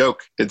quick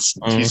joke. He's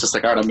just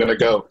like, all right, I'm gonna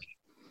go,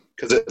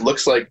 because it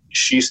looks like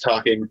she's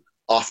talking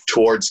off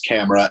towards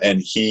camera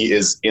and he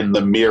is in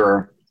the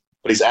mirror,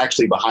 but he's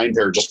actually behind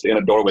her, just in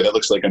a doorway that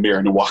looks like a mirror,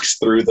 and he walks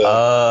through the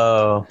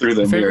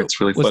mirror. It's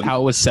really was funny.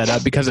 how it was set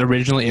up, because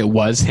originally it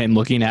was him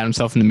looking at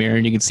himself in the mirror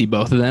and you can see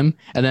both of them,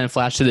 and then it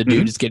flashed to the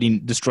dude just getting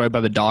destroyed by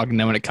the dog, and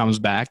then when it comes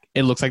back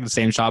it looks like the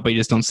same shot, but you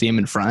just don't see him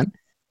in front,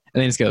 and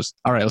then he just goes,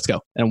 all right, let's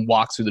go, and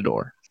walks through the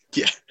door.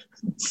 Yeah,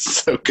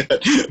 so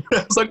good.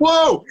 I was like,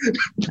 whoa.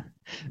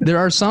 There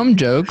are some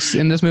jokes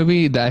in this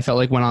movie that I felt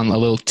like went on a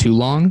little too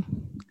long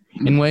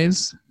in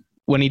ways.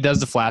 When he does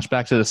the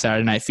flashback to the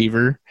Saturday Night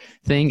Fever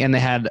thing, and they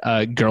had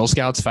Girl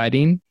Scouts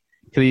fighting,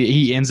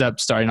 he ends up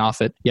starting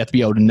off at, you have to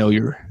be able to know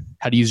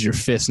how to use your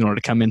fists in order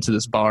to come into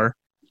this bar.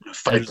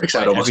 Fight breaks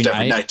out almost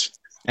every night.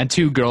 And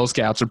 2 Girl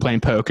Scouts are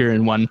playing poker,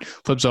 and one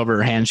flips over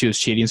her hand. She was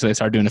cheating, so they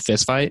start doing a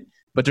fist fight.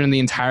 But during the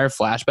entire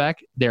flashback,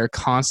 they're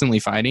constantly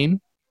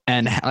fighting.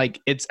 And like,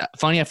 it's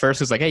funny at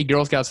first, it's like, hey,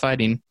 Girl Scouts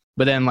fighting.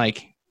 But then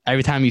like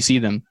every time you see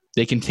them,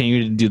 they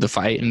continue to do the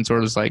fight, and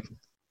sort of like,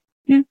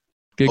 yeah.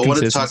 I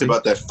wanted to talk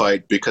about that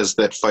fight because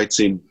that fight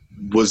scene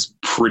was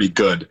pretty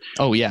good.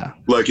 Oh, yeah.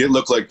 Like, it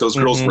looked like those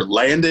girls were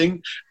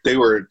landing. They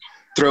were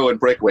throwing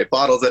breakaway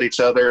bottles at each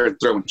other and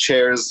throwing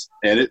chairs,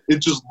 and it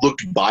just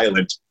looked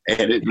violent.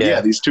 And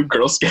these 2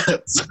 Girl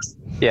Scouts.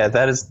 Yeah,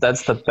 that's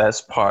the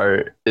best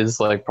part, is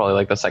like probably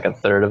like the second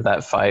third of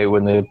that fight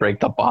when they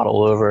break the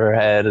bottle over her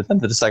head, and then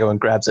the second one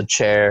grabs a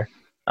chair.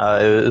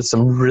 It was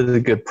some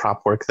really good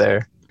prop work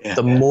there. Yeah,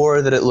 the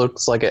more that it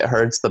looks like it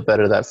hurts, the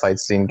better that fight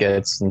scene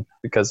gets. And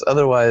because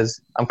otherwise,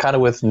 I'm kind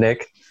of with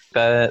Nick.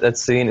 That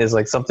scene is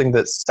like something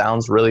that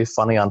sounds really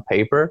funny on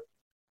paper,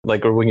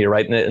 like or when you're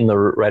writing it in the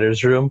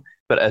writer's room.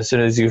 But as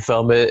soon as you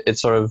film it, it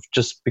sort of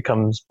just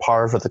becomes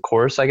par for the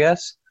course, I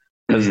guess.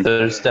 Because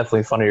there's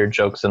definitely funnier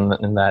jokes in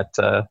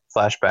that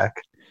flashback.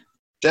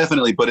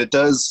 Definitely, but it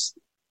does.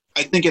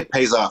 I think it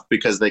pays off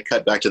because they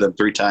cut back to them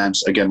 3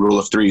 times. Again, rule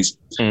of 3s.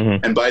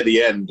 And by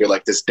the end, you're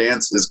like, this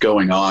dance is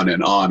going on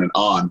and on and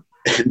on.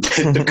 And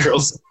then the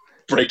girls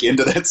break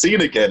into that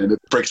scene again, and it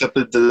breaks up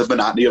the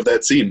monotony of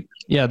that scene.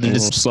 Yeah, they're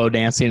just slow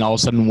dancing, and all of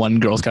a sudden one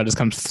Girl Scout just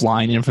comes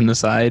flying in from the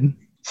side.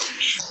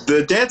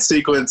 The dance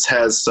sequence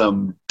has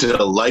some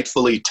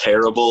delightfully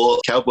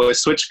terrible cowboy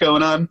switch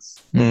going on,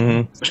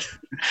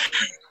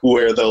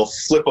 where they'll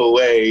flip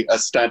away a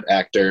stunt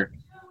actor,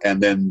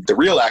 and then the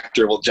real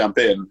actor will jump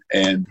in,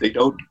 and they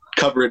don't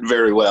cover it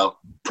very well.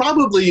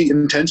 Probably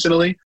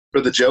intentionally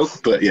for the joke,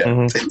 but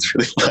it's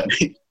really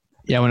funny.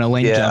 Yeah, when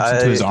Elaine jumps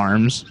into his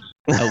arms.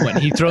 When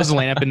he throws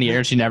Elaine up in the air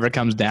and she never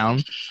comes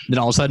down, then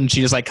all of a sudden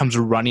she just like comes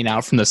running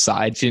out from the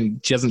side. She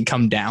doesn't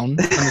come down on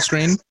the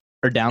screen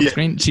or down the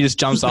screen. She just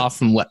jumps off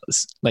from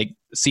like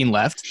scene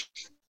left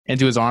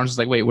into his arms. It's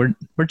like, wait, where'd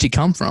she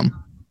come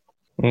from?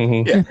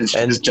 Yeah, and she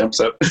And- just jumps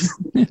up.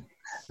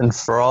 And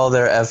for all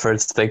their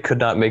efforts, they could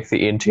not make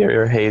the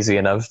interior hazy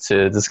enough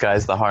to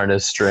disguise the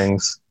harness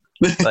strings.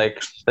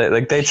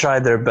 They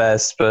tried their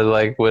best, but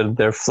like when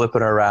they're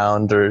flipping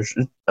around, or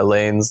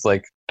Elaine's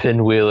like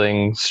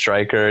pinwheeling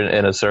Stryker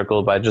in a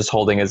circle by just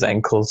holding his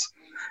ankles,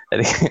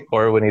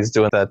 or when he's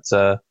doing that,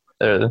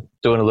 they're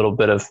doing a little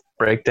bit of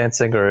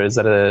breakdancing, or is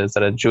that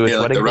a Jewish Yeah,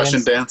 like wedding the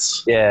Russian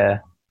dance? dance. Yeah,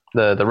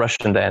 the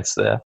Russian dance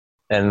there,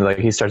 and like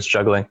he starts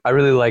juggling. I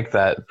really like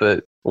that,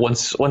 but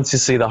once you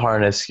see the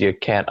harness, you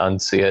can't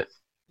unsee it.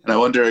 And I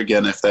wonder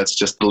again if that's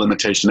just the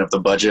limitation of the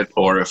budget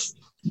or if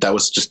that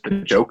was just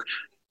a joke.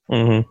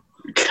 Hmm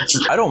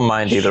I don't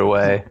mind either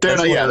way. They're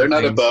That's not, one yeah, of they're the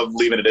not things. above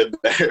leaving it in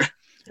there.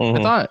 Mhm.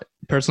 I thought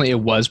personally it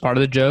was part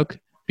of the joke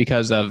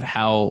because of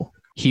how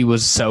he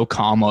was so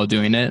calm while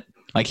doing it.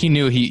 Like he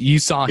knew you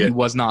saw Yeah. he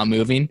was not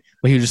moving,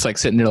 but he was just like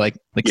sitting there like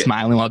Yeah.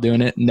 smiling while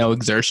doing it, no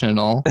exertion at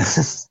all.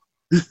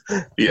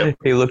 Yeah.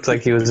 He looked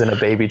like he was in a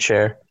baby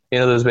chair. You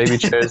know those baby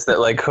chairs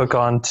that like hook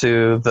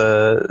onto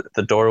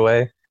the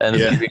doorway, and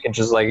Yeah. you can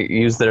just like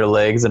use their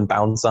legs and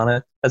bounce on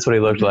it. That's what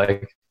he looked Mhm.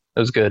 like. It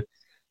was good.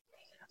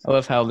 I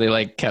love how they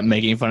like kept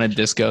making fun of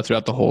disco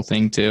throughout the whole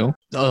thing too.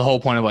 The whole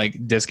point of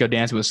like disco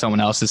dancing with someone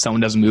else is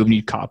someone doesn't move and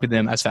you copy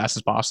them as fast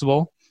as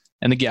possible.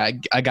 And a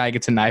guy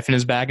gets a knife in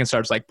his back and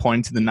starts like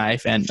pointing to the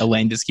knife, and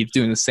Elaine just keeps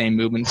doing the same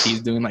movements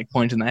he's doing, like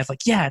pointing to the knife,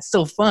 like, yeah, it's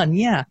still fun,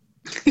 yeah.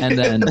 And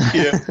then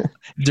Yeah.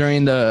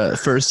 during the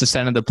first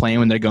descent of the plane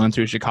when they're going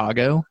through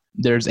Chicago,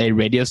 there's a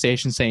radio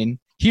station saying,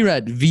 here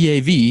at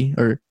VAV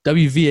or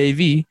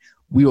WVAV,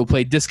 we will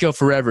play disco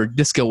forever.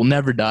 Disco will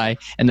never die.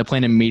 And the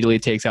plane immediately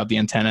takes out the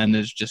antenna and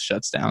it just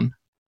shuts down.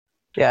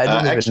 Yeah, I didn't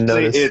even Actually,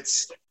 notice.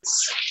 it's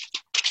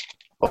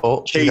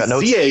Oh, you got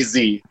notes?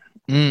 KZAZ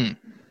Mm.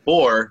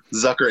 or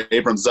Zucker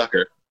Abrams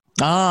Zucker.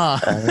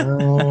 Ah,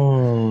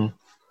 Oh.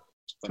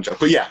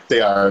 But yeah,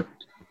 they are.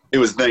 It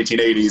was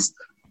 1980s.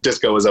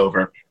 Disco was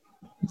over.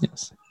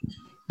 yes.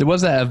 There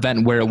was that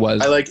event where it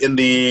was. I like in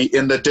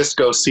the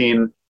disco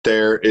scene.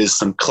 There is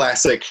some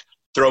classic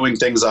throwing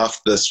things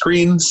off the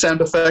screen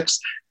sound effects.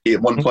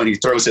 At one point, he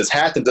throws his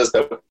hat and does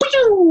the,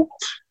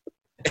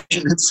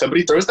 and then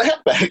somebody throws the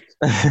hat back,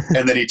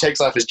 and then he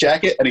takes off his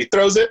jacket and he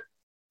throws it,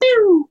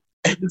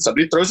 and then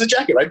somebody throws the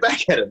jacket right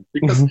back at him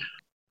because I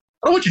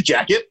don't want your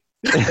jacket.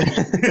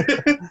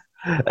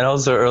 And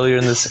also earlier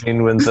in the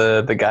scene when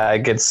the guy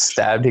gets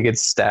stabbed, he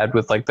gets stabbed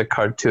with like the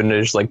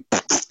cartoonish like.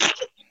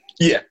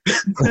 Yeah,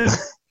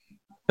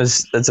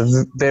 That's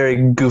a very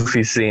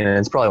goofy scene, and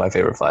it's probably my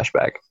favorite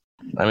flashback.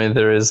 I mean,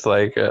 there is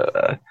like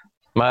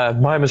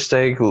my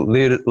mistake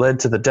led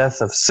to the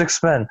death of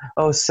 6 men.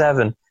 Oh,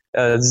 7.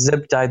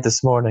 Zip died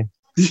this morning.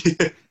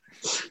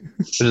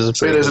 Which is a So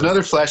pretty there's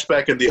another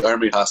flashback in the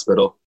army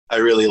hospital. I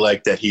really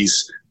like that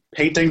he's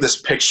painting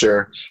this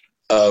picture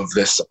of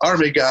this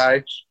army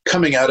guy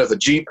coming out of a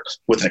Jeep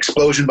with an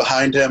explosion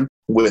behind him,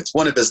 with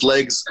one of his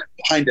legs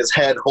behind his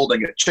head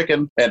holding a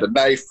chicken and a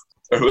knife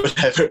or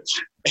whatever.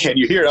 And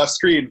you hear off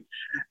screen,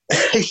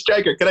 hey,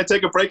 Stryker, can I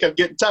take a break? I'm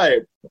getting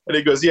tired. And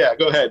he goes, yeah,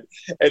 go ahead.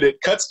 And it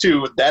cuts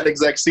to that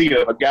exact scene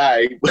of a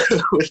guy with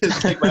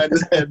his leg behind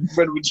his head in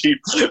front of a Jeep.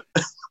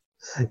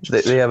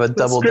 They have a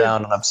double great.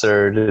 down on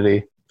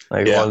absurdity.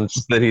 Like Yeah. one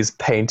that he's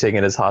painting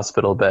in his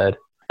hospital bed,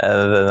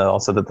 and then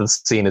also that the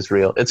scene is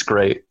real. It's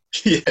great.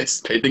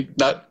 Yes, painting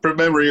not from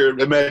memory or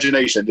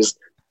imagination, just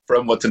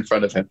from what's in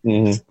front of him.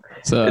 Mhm.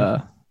 It's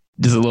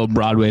just a little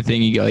Broadway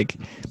thing. He like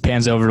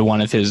pans over to one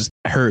of his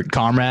hurt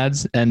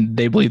comrades, and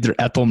they believe they're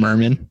Ethel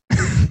Merman.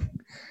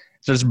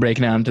 Starts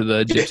breaking down to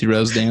the Gypsy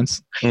Rose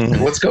dance.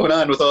 Mhm. What's going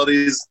on with all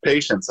these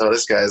patients? Oh,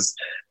 this guy's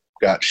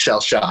got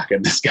shell shock,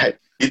 and this guy,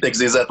 he thinks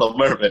he's Ethel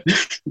Merman.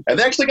 And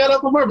they actually got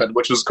Ethel Merman,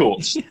 which was cool.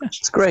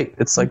 It's great.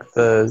 It's like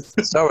the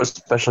Star Wars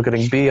special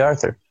getting B.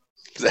 Arthur.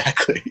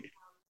 Exactly.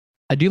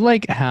 I do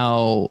like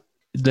how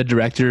the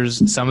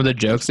directors, some of the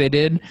jokes they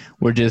did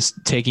were just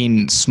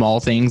taking small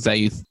things that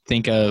you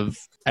think of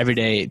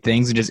everyday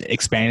things and just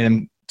expanding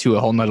them to a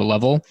whole nother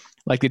level.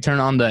 Like they turn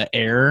on the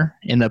air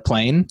in the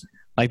plane,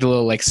 like the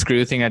little like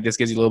screw thing that just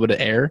gives you a little bit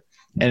of air.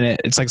 And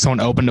it's like someone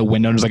opened a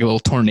window and there's like a little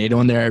tornado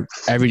in there.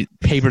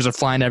 Papers are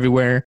flying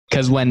everywhere.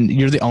 Because when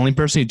you're the only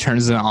person who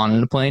turns it on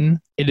in a plane,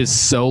 it is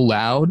so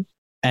loud.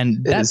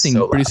 And that is thing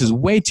so loud. produces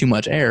way too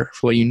much air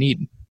for what you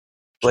need.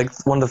 Like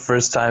one of the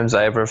first times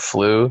I ever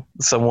flew,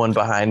 someone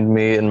behind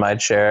me in my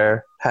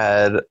chair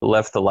had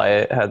left the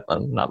light,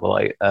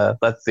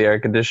 left the air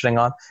conditioning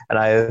on, and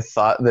I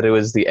thought that it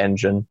was the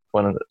engine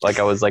when like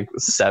I was like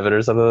 7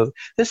 or something.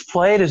 This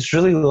plane is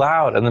really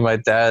loud, and then my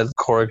dad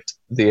corked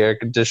the air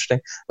conditioning.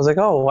 I was like,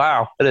 oh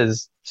wow, it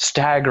is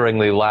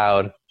staggeringly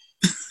loud.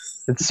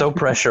 It's so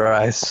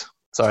pressurized.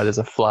 Sorry, there's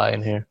a fly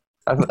in here.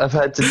 I've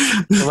had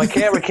to. My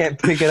camera can't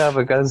pick it up.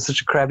 I got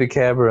such a crappy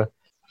camera,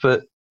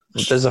 but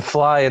there's a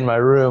fly in my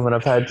room, and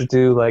I've had to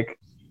do like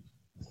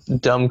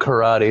dumb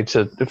karate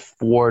to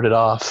ward it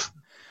off.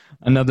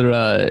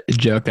 Another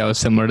joke that was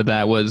similar to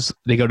that was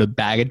they go to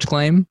baggage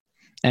claim,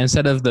 and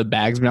instead of the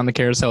bags being on the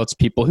carousel, it's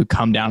people who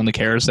come down on the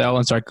carousel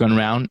and start going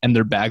around, and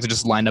their bags are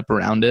just lined up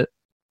around it.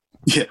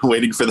 Yeah,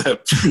 waiting for them.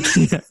 So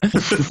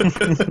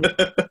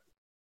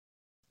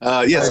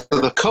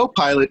the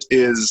co-pilot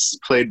is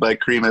played by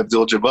Kareem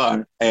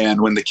Abdul-Jabbar, and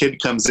when the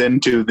kid comes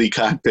into the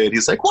cockpit,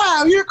 he's like,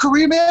 "Wow, you're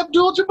Kareem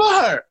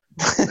Abdul-Jabbar."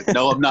 Like,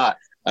 no, I'm not.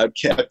 I'm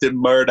Captain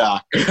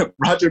Murdoch,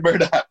 Roger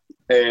Murdoch.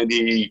 And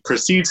he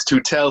proceeds to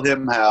tell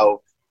him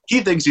how he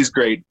thinks he's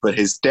great, but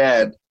his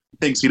dad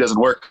thinks he doesn't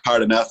work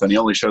hard enough, and he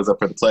only shows up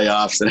for the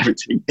playoffs and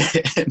everything.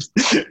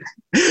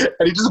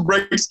 And he just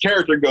breaks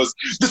character and goes,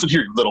 "Listen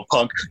here, you little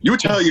punk. You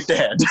tell your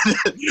dad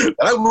that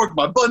I work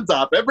my buns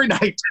off every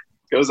night."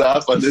 Goes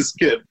off on this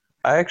kid.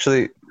 I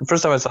actually, the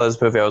first time I saw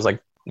this movie, I was like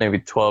maybe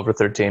 12 or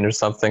 13 or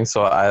something,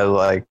 so I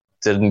like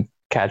didn't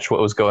catch what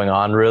was going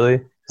on really,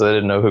 because I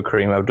didn't know who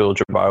Kareem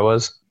Abdul-Jabbar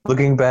was.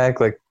 Looking back,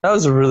 like, that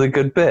was a really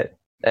good bit,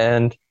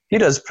 and he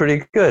does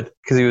pretty good,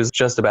 because he was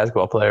just a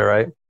basketball player,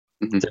 right?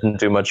 Mm-hmm. Didn't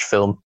do much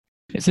film.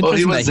 It's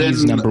interesting that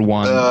he's number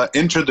one.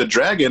 Enter the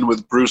Dragon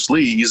with Bruce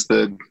Lee. He's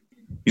the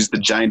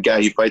giant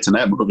guy he fights in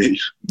that movie.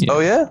 Yeah.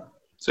 Oh, yeah?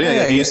 So,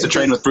 yeah, he used to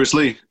train with Bruce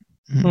Lee.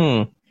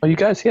 Well, you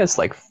guys, he has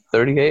like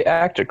 38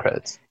 actor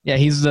credits. Yeah,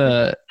 he's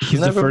the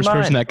first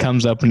person that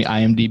comes up in the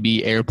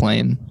IMDb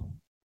airplane,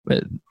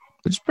 which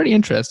is pretty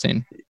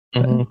interesting.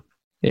 Mm-hmm.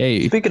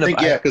 Hey, speaking of,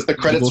 because the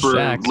credits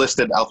were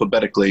listed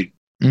alphabetically.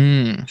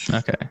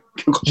 Okay.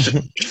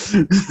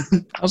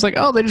 I was like,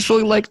 oh, they just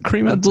really like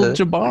Kareem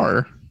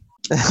Abdul-Jabbar.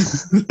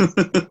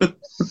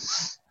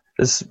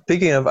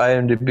 Speaking of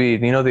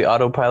IMDb, you know the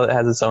Autopilot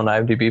has its own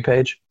IMDb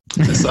page?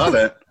 I saw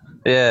that.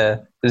 Yeah,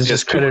 it's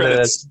just credited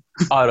as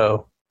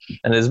Otto.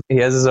 And he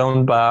has his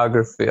own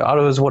biography.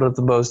 Otto is one of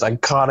the most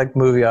iconic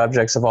movie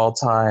objects of all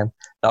time,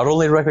 not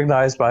only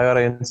recognized by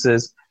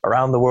audiences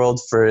around the world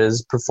for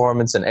his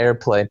performance in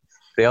Airplane,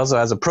 but he also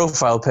has a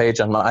profile page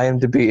on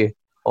IMDb,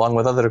 along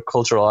with other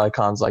cultural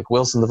icons like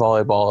Wilson the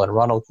Volleyball and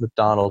Ronald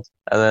McDonald,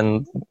 and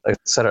then et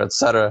cetera, et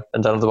cetera.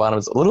 And down at the bottom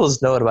is a little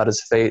is known about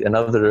his fate and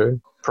other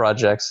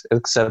projects,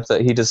 except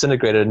that he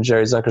disintegrated in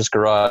Jerry Zucker's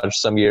garage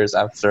some years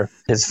after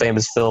his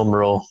famous film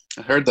role.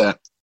 I heard that.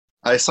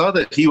 I saw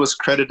that he was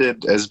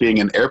credited as being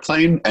an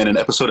Airplane and an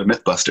episode of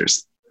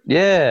Mythbusters.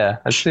 Yeah,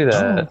 I see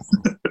that.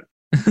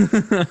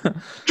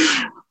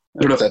 I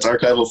don't know if that's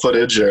archival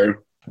footage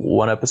or...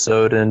 One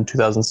episode in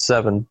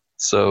 2007,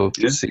 so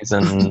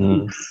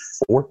season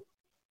 4.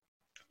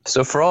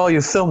 So for all you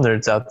film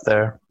nerds out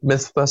there,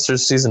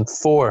 Mythbusters season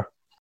 4.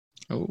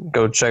 Oh.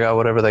 Go check out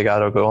whatever they got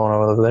going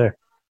on over there.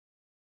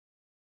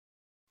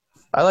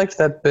 I liked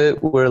that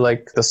bit where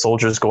like the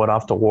soldier's going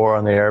off to war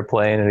on the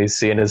airplane and he's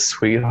seeing his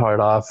sweetheart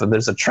off, and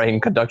there's a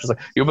train conductor's like,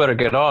 "You better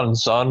get on,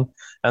 son."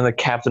 And the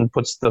captain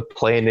puts the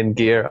plane in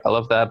gear. I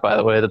love that, by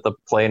the way, that the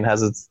plane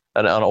has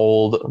an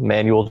old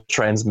manual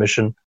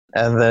transmission.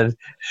 And then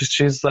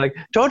she's like,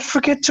 "Don't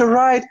forget to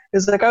ride."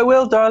 He's like, "I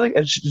will, darling."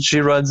 And she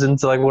runs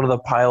into like one of the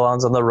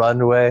pylons on the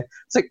runway.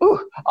 It's like, "Ooh,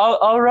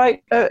 I'll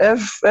write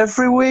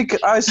every week,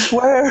 I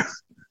swear."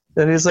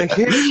 And he's like,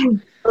 "Here,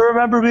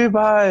 remember me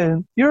by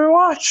your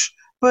watch."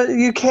 But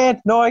you can't.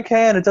 No, I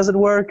can. It doesn't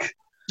work.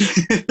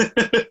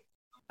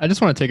 I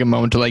just want to take a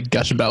moment to like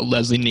gush about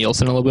Leslie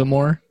Nielsen a little bit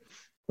more.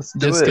 Let's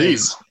do it.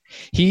 Please.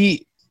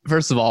 He,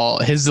 first of all,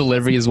 his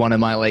delivery is one of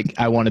my like,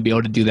 I want to be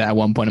able to do that at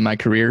one point in my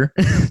career.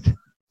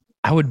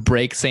 I would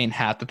break saying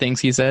half the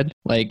things he said.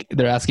 Like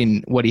they're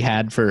asking what he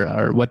had for,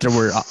 or what there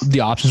were,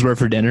 the options were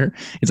for dinner.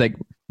 He's like,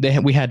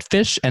 we had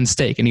fish and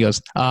steak. And he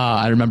goes,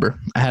 I remember.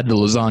 I had the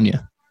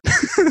lasagna.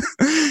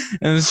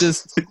 And it's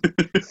just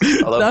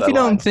stuff you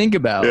don't think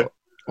about. Yeah.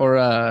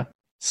 Or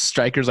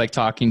Stryker's like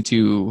talking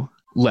to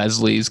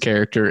Leslie's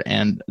character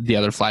and the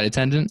other flight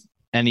attendant,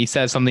 and he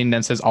says something and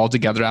then says all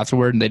together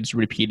afterward, and they just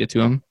repeat it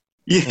to him.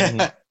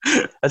 Yeah.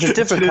 That's a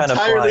different kind of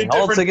flying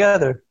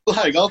altogether.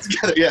 Flying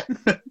altogether, yeah.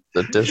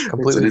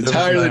 It's an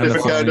entirely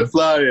different kind of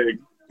flying.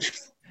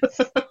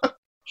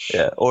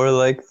 Yeah, or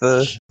like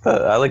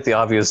I like the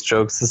obvious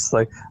jokes. It's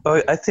like,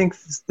 "Oh, I think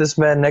this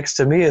man next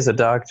to me is a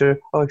doctor.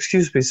 Oh,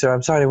 excuse me, sir.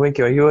 I'm sorry to wake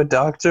you. Are you a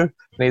doctor?"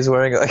 And he's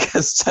wearing like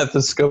a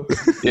stethoscope.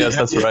 Yes,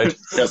 that's right.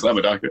 Yes, I'm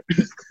a doctor.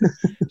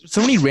 So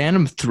many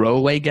random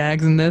throwaway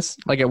gags in this.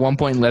 Like at one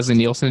point, Leslie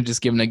Nielsen had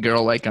just given a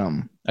girl like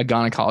a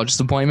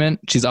gynecologist appointment.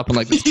 She's up in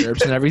like the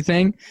stirrups and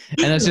everything,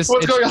 and it's just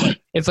what's going on?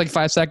 It's like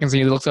 5 seconds,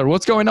 and he looks at her.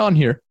 What's going on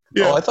here?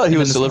 Yeah. Oh, I thought he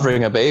was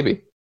delivering a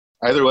baby.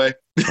 Either way.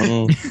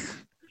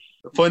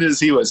 The point is,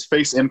 he was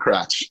face in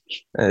crotch.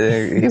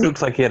 He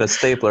looked like he had a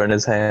stapler in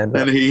his hand.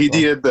 And he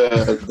did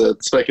the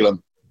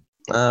speculum.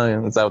 Oh,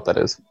 yeah, that's what that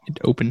is.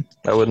 Open.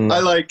 I wouldn't. I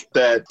like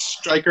that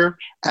Stryker,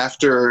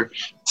 after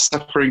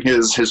suffering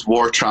his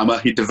war trauma,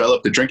 he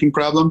developed a drinking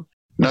problem.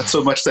 Not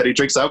so much that he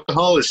drinks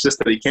alcohol, it's just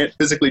that he can't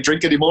physically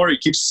drink anymore. He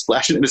keeps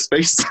splashing it in his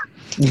face.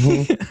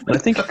 Mm-hmm. And I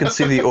think you can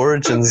see the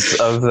origins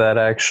of that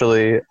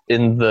actually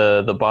in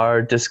the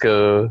bar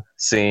disco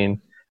scene.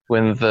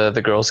 When the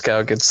Girl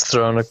Scout gets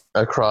thrown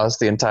across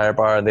the entire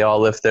bar and they all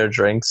lift their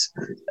drinks,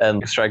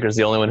 and Stryker's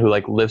the only one who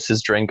like lifts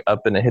his drink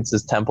up and it hits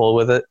his temple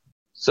with it.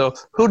 So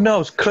who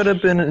knows? Could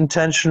have been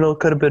intentional,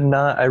 could have been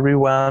not. I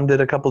rewound it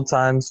a couple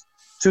times.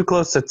 Too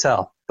close to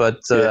tell.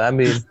 But I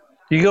mean,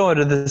 you go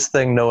into this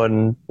thing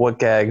knowing what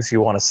gags you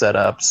want to set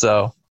up.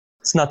 So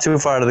it's not too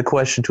far out of the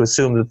question to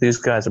assume that these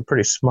guys are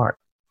pretty smart.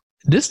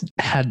 This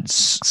had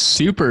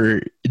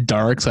super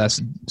dark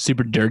 /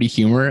 super dirty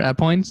humor at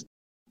points.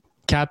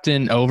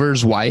 Captain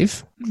Over's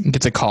wife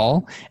gets a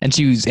call, and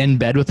she was in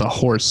bed with a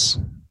horse.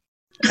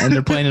 And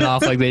they're playing it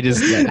off like they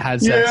just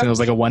had sex and it was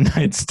like a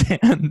one-night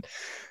stand.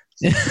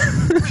 I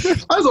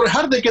was wondering,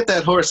 how did they get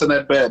that horse in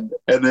that bed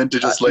and then to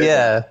just lay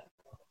there?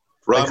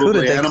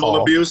 Probably like,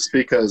 animal abuse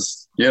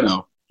because,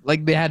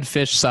 like they had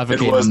fish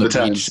suffocating on the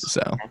beach.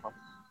 So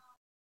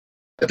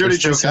a dirty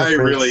joke I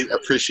really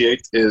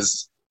appreciate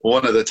is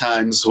one of the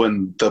times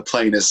when the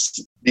plane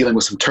is dealing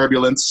with some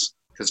turbulence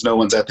because no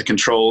one's at the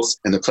controls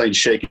and the plane's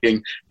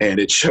shaking, and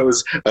it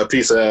shows a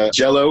piece of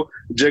Jell-O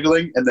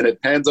jiggling, and then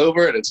it pans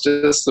over and it's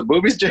just the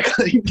boobies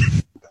jiggling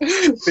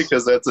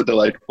because that's a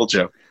delightful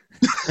joke.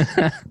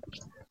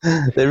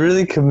 They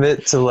really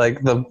commit to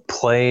like the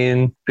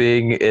plane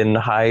being in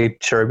high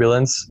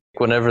turbulence.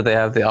 Whenever they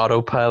have the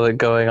autopilot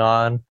going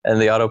on and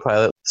the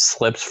autopilot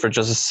slips for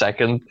just a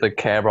second, the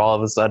camera all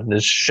of a sudden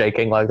is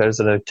shaking like there's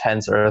an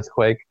intense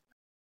earthquake.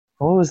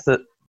 What was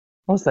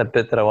that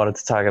bit that I wanted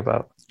to talk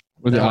about?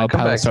 Where the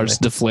autopilot starts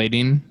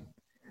deflating.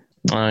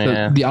 Oh,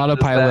 yeah. The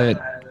autopilot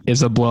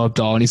is a blow-up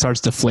doll, and he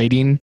starts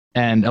deflating,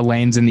 and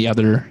Elaine's in the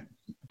other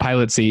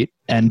pilot seat,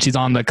 and she's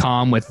on the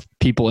comm with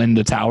people in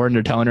the tower, and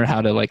they're telling her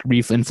how to like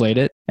inflate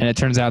it. And it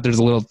turns out there's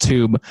a little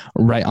tube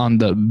right on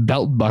the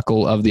belt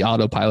buckle of the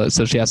autopilot,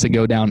 so she has to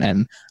go down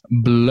and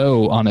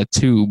blow on a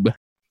tube.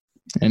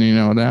 And you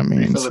know what that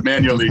means? Fill it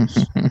manually.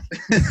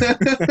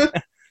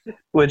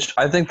 Which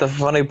I think the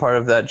funny part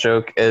of that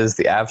joke is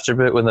the after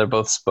bit when they're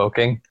both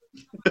smoking.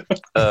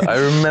 I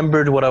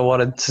remembered what I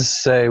wanted to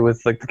say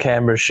with like the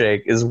camera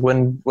shake is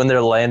when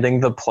they're landing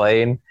the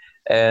plane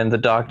and the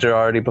doctor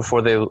already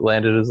before they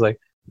landed is like,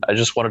 I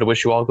just wanted to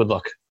wish you all good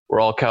luck. We're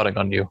all counting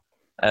on you.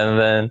 And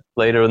then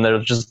later when they're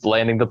just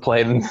landing the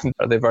plane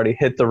and they've already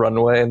hit the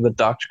runway and the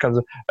doctor comes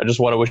in, I just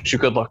want to wish you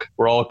good luck.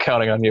 We're all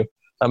counting on you.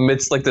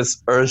 Amidst like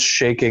this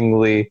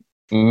earth-shakingly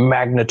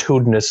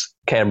magnitudinous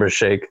camera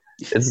shake.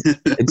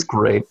 It's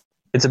great.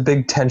 It's a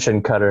big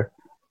tension cutter.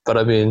 But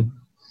I mean,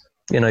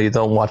 you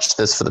don't watch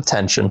this for the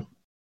tension.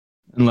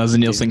 And Leslie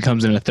Nielsen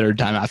comes in a third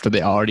time after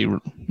they already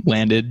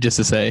landed just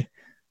to say,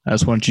 I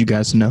just want you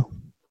guys to know,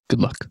 good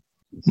luck.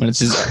 When it's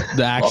just,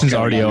 the action's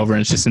already over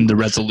and it's just in the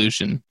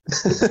resolution.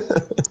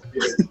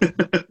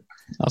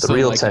 Also, the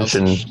real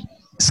tension.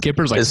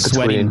 Skipper's like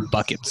sweating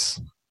buckets.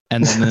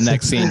 And then the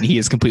next scene, he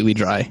is completely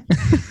dry.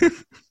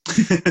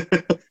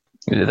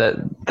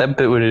 That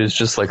bit when he's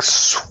just like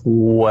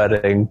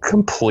sweating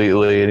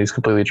completely and he's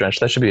completely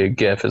drenched. That should be a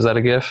GIF. Is that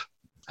a GIF?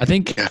 I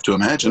think you have to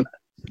imagine.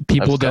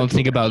 People don't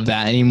think about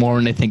that anymore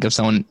when they think of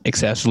someone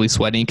excessively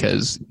sweating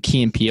because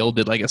Key and Peele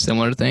did like a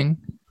similar thing.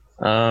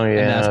 Oh yeah, and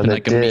that's been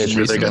like a meme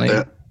Sure they got recently.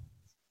 that.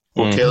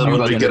 Well, Caleb,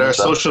 when we get our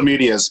social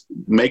medias,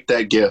 make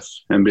that GIF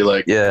and be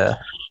like, yeah,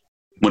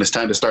 when it's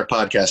time to start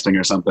podcasting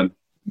or something.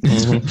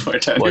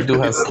 Well, I do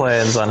have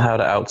plans on how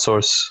to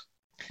outsource,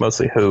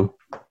 mostly who,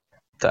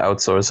 to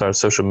outsource our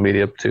social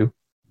media to.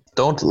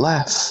 Don't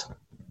laugh.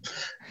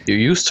 You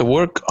used to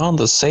work on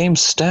the same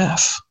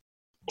staff.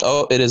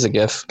 Oh, it is a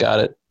GIF. Got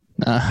it.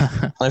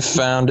 I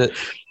found it.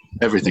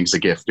 Everything's a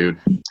GIF, dude.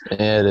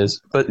 Yeah, it is.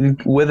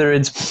 But whether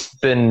it's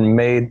been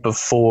made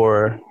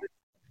before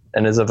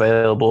and is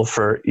available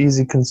for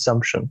easy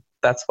consumption,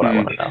 that's what I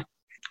want to know.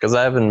 Because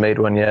I haven't made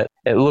one yet.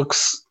 It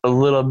looks a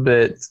little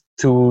bit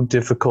too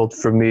difficult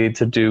for me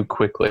to do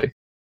quickly.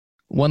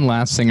 One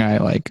last thing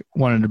I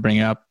wanted to bring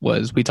up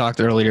was we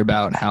talked earlier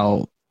about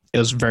how it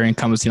was very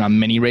encompassing on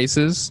mini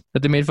races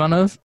that they made fun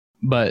of.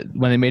 But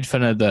when they made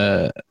fun of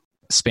the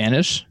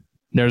Spanish,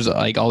 there's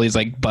all these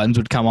buttons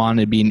would come on.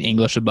 It'd be in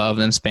English above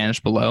and then Spanish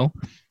below.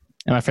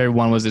 And my favorite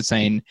one was it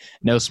saying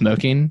no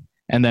smoking.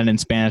 And then in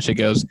Spanish it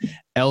goes,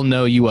 El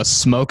no you a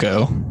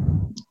smoko.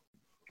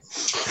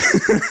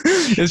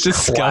 It's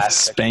just scuffed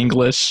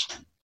Spanglish.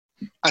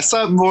 I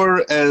saw it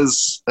more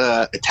as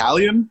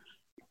Italian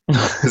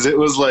because it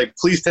was like,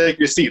 please take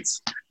your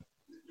seats.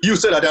 You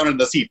sit down in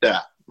the seat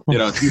there.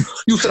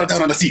 You sit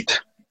down on the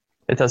seat.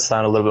 It does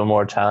sound a little bit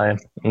more Italian.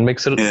 It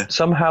makes it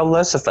somehow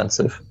less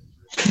offensive.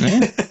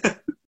 Yeah.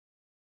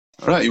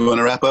 All right, you want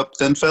to wrap up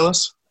then,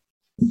 fellas?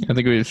 I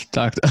think we've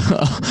talked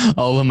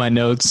all of my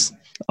notes,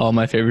 all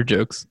my favorite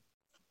jokes.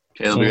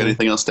 Caleb, you got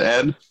anything else to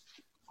add?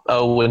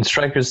 Oh, when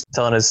Stryker's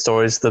telling his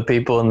stories to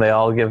people and they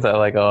all give that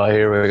oh,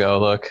 here we go,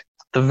 look.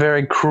 The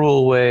very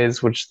cruel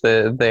ways which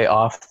they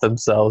off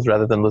themselves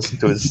rather than listen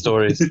to his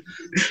stories.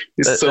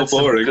 It's so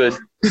boring.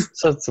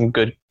 That's some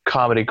good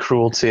comedy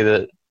cruelty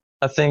that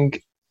I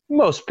think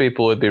most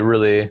people would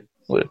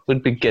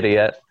be giddy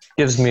at.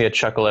 Gives me a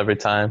chuckle every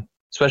time.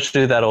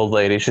 Especially that old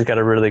lady. She's got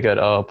a really good,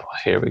 oh, boy,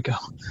 here we go.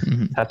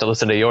 Mm-hmm. Have to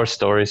listen to your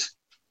stories.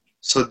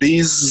 So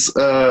these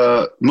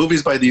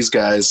movies by these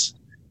guys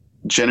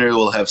generally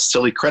will have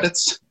silly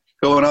credits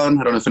going on.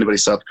 I don't know if anybody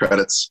saw the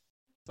credits.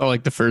 Oh,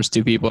 the first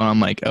two people, and I'm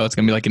like, oh, it's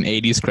going to be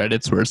an 80s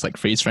credits where it's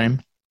freeze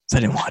frame. So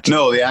I didn't watch it.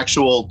 No, the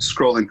actual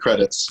scrolling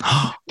credits.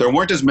 There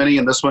weren't as many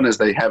in this one as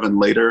they have in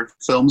later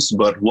films,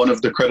 but one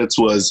of the credits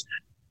was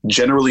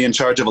generally in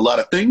charge of a lot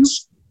of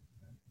things.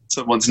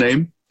 someone's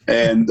name.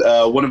 And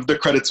one of the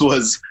credits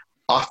was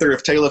author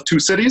of Tale of Two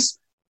Cities,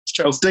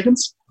 Charles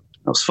Dickens.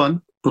 That was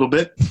fun, a little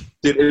bit.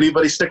 Did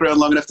anybody stick around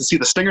long enough to see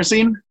the stinger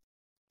scene?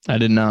 I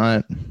did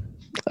not.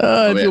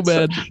 I feel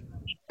bad.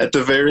 At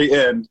the very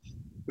end,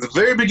 the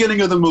very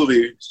beginning of the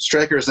movie,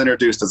 Stryker is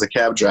introduced as a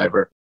cab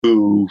driver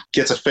who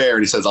gets a fare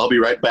and he says, "I'll be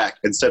right back,"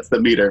 and sets the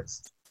meter.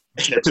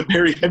 And at the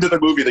very end of the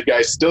movie, the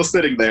guy's still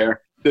sitting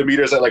there. The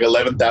meter's at like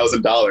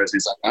 $11,000.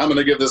 He's like, "I'm going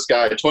to give this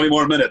guy 20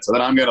 more minutes and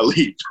then I'm going to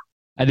leave."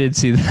 I did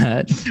see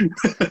that.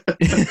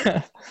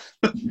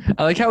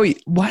 I like how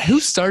who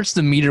starts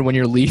the meter when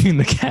you're leaving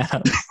the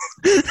cab?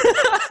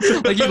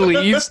 Like he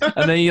leaves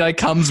and then he like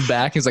comes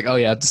back. He's like, "Oh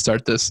yeah, I have to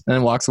start this," and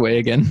then walks away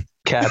again.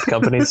 Cab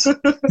companies.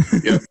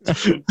 Yep.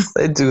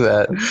 They do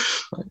that.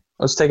 I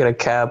was taking a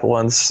cab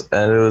once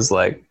and it was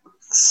like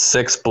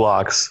 6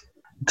 blocks.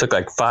 It took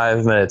like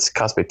 5 minutes. It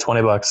cost me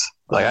 $20.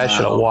 Like I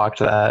should have walked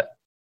that.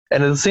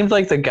 And it seemed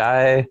like the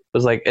guy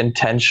was like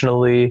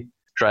intentionally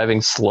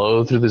driving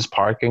slow through this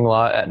parking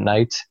lot at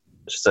night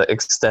just to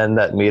extend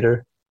that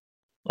meter.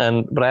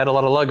 But I had a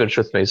lot of luggage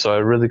with me, so I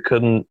really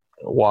couldn't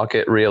walk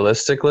it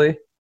realistically.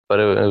 But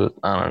it was,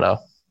 I don't know.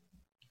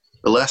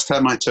 The last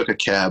time I took a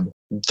cab,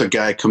 the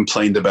guy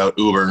complained about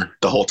Uber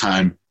the whole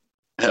time.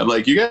 And I'm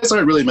like, you guys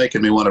aren't really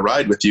making me want to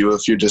ride with you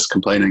if you're just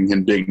complaining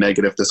and being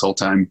negative this whole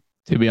time.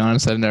 To be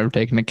honest, I've never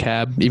taken a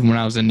cab. Even when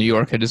I was in New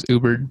York, I just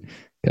Ubered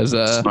because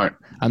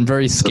I'm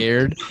very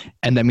scared,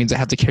 and that means I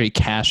have to carry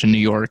cash in New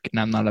York,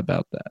 and I'm not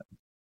about that.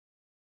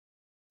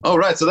 All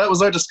right, so that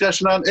was our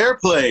discussion on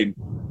Airplane.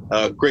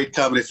 A great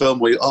comedy film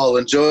we all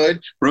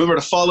enjoyed. Remember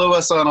to follow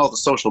us on all the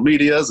social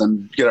medias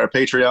and get our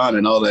Patreon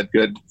and all that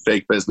good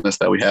fake business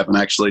that we haven't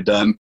actually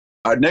done.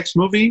 Our next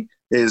movie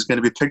is going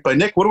to be picked by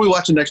Nick. What are we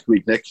watching next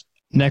week, Nick?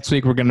 Next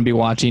week, we're going to be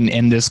watching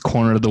In This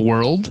Corner of the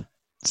World.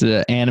 It's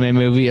an anime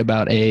movie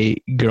about a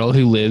girl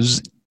who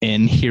lives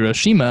in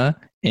Hiroshima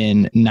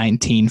in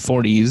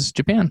 1940s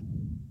Japan.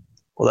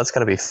 Well, that's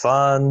going to be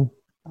fun.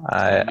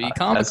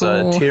 As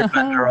a tier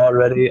bender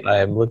already, I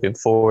am looking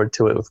forward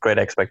to it with great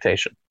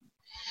expectation.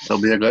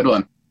 It'll be a good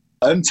one.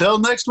 Until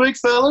next week,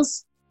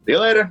 fellas. See you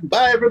later.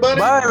 Bye, everybody.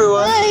 Bye,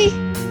 everyone.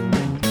 Bye.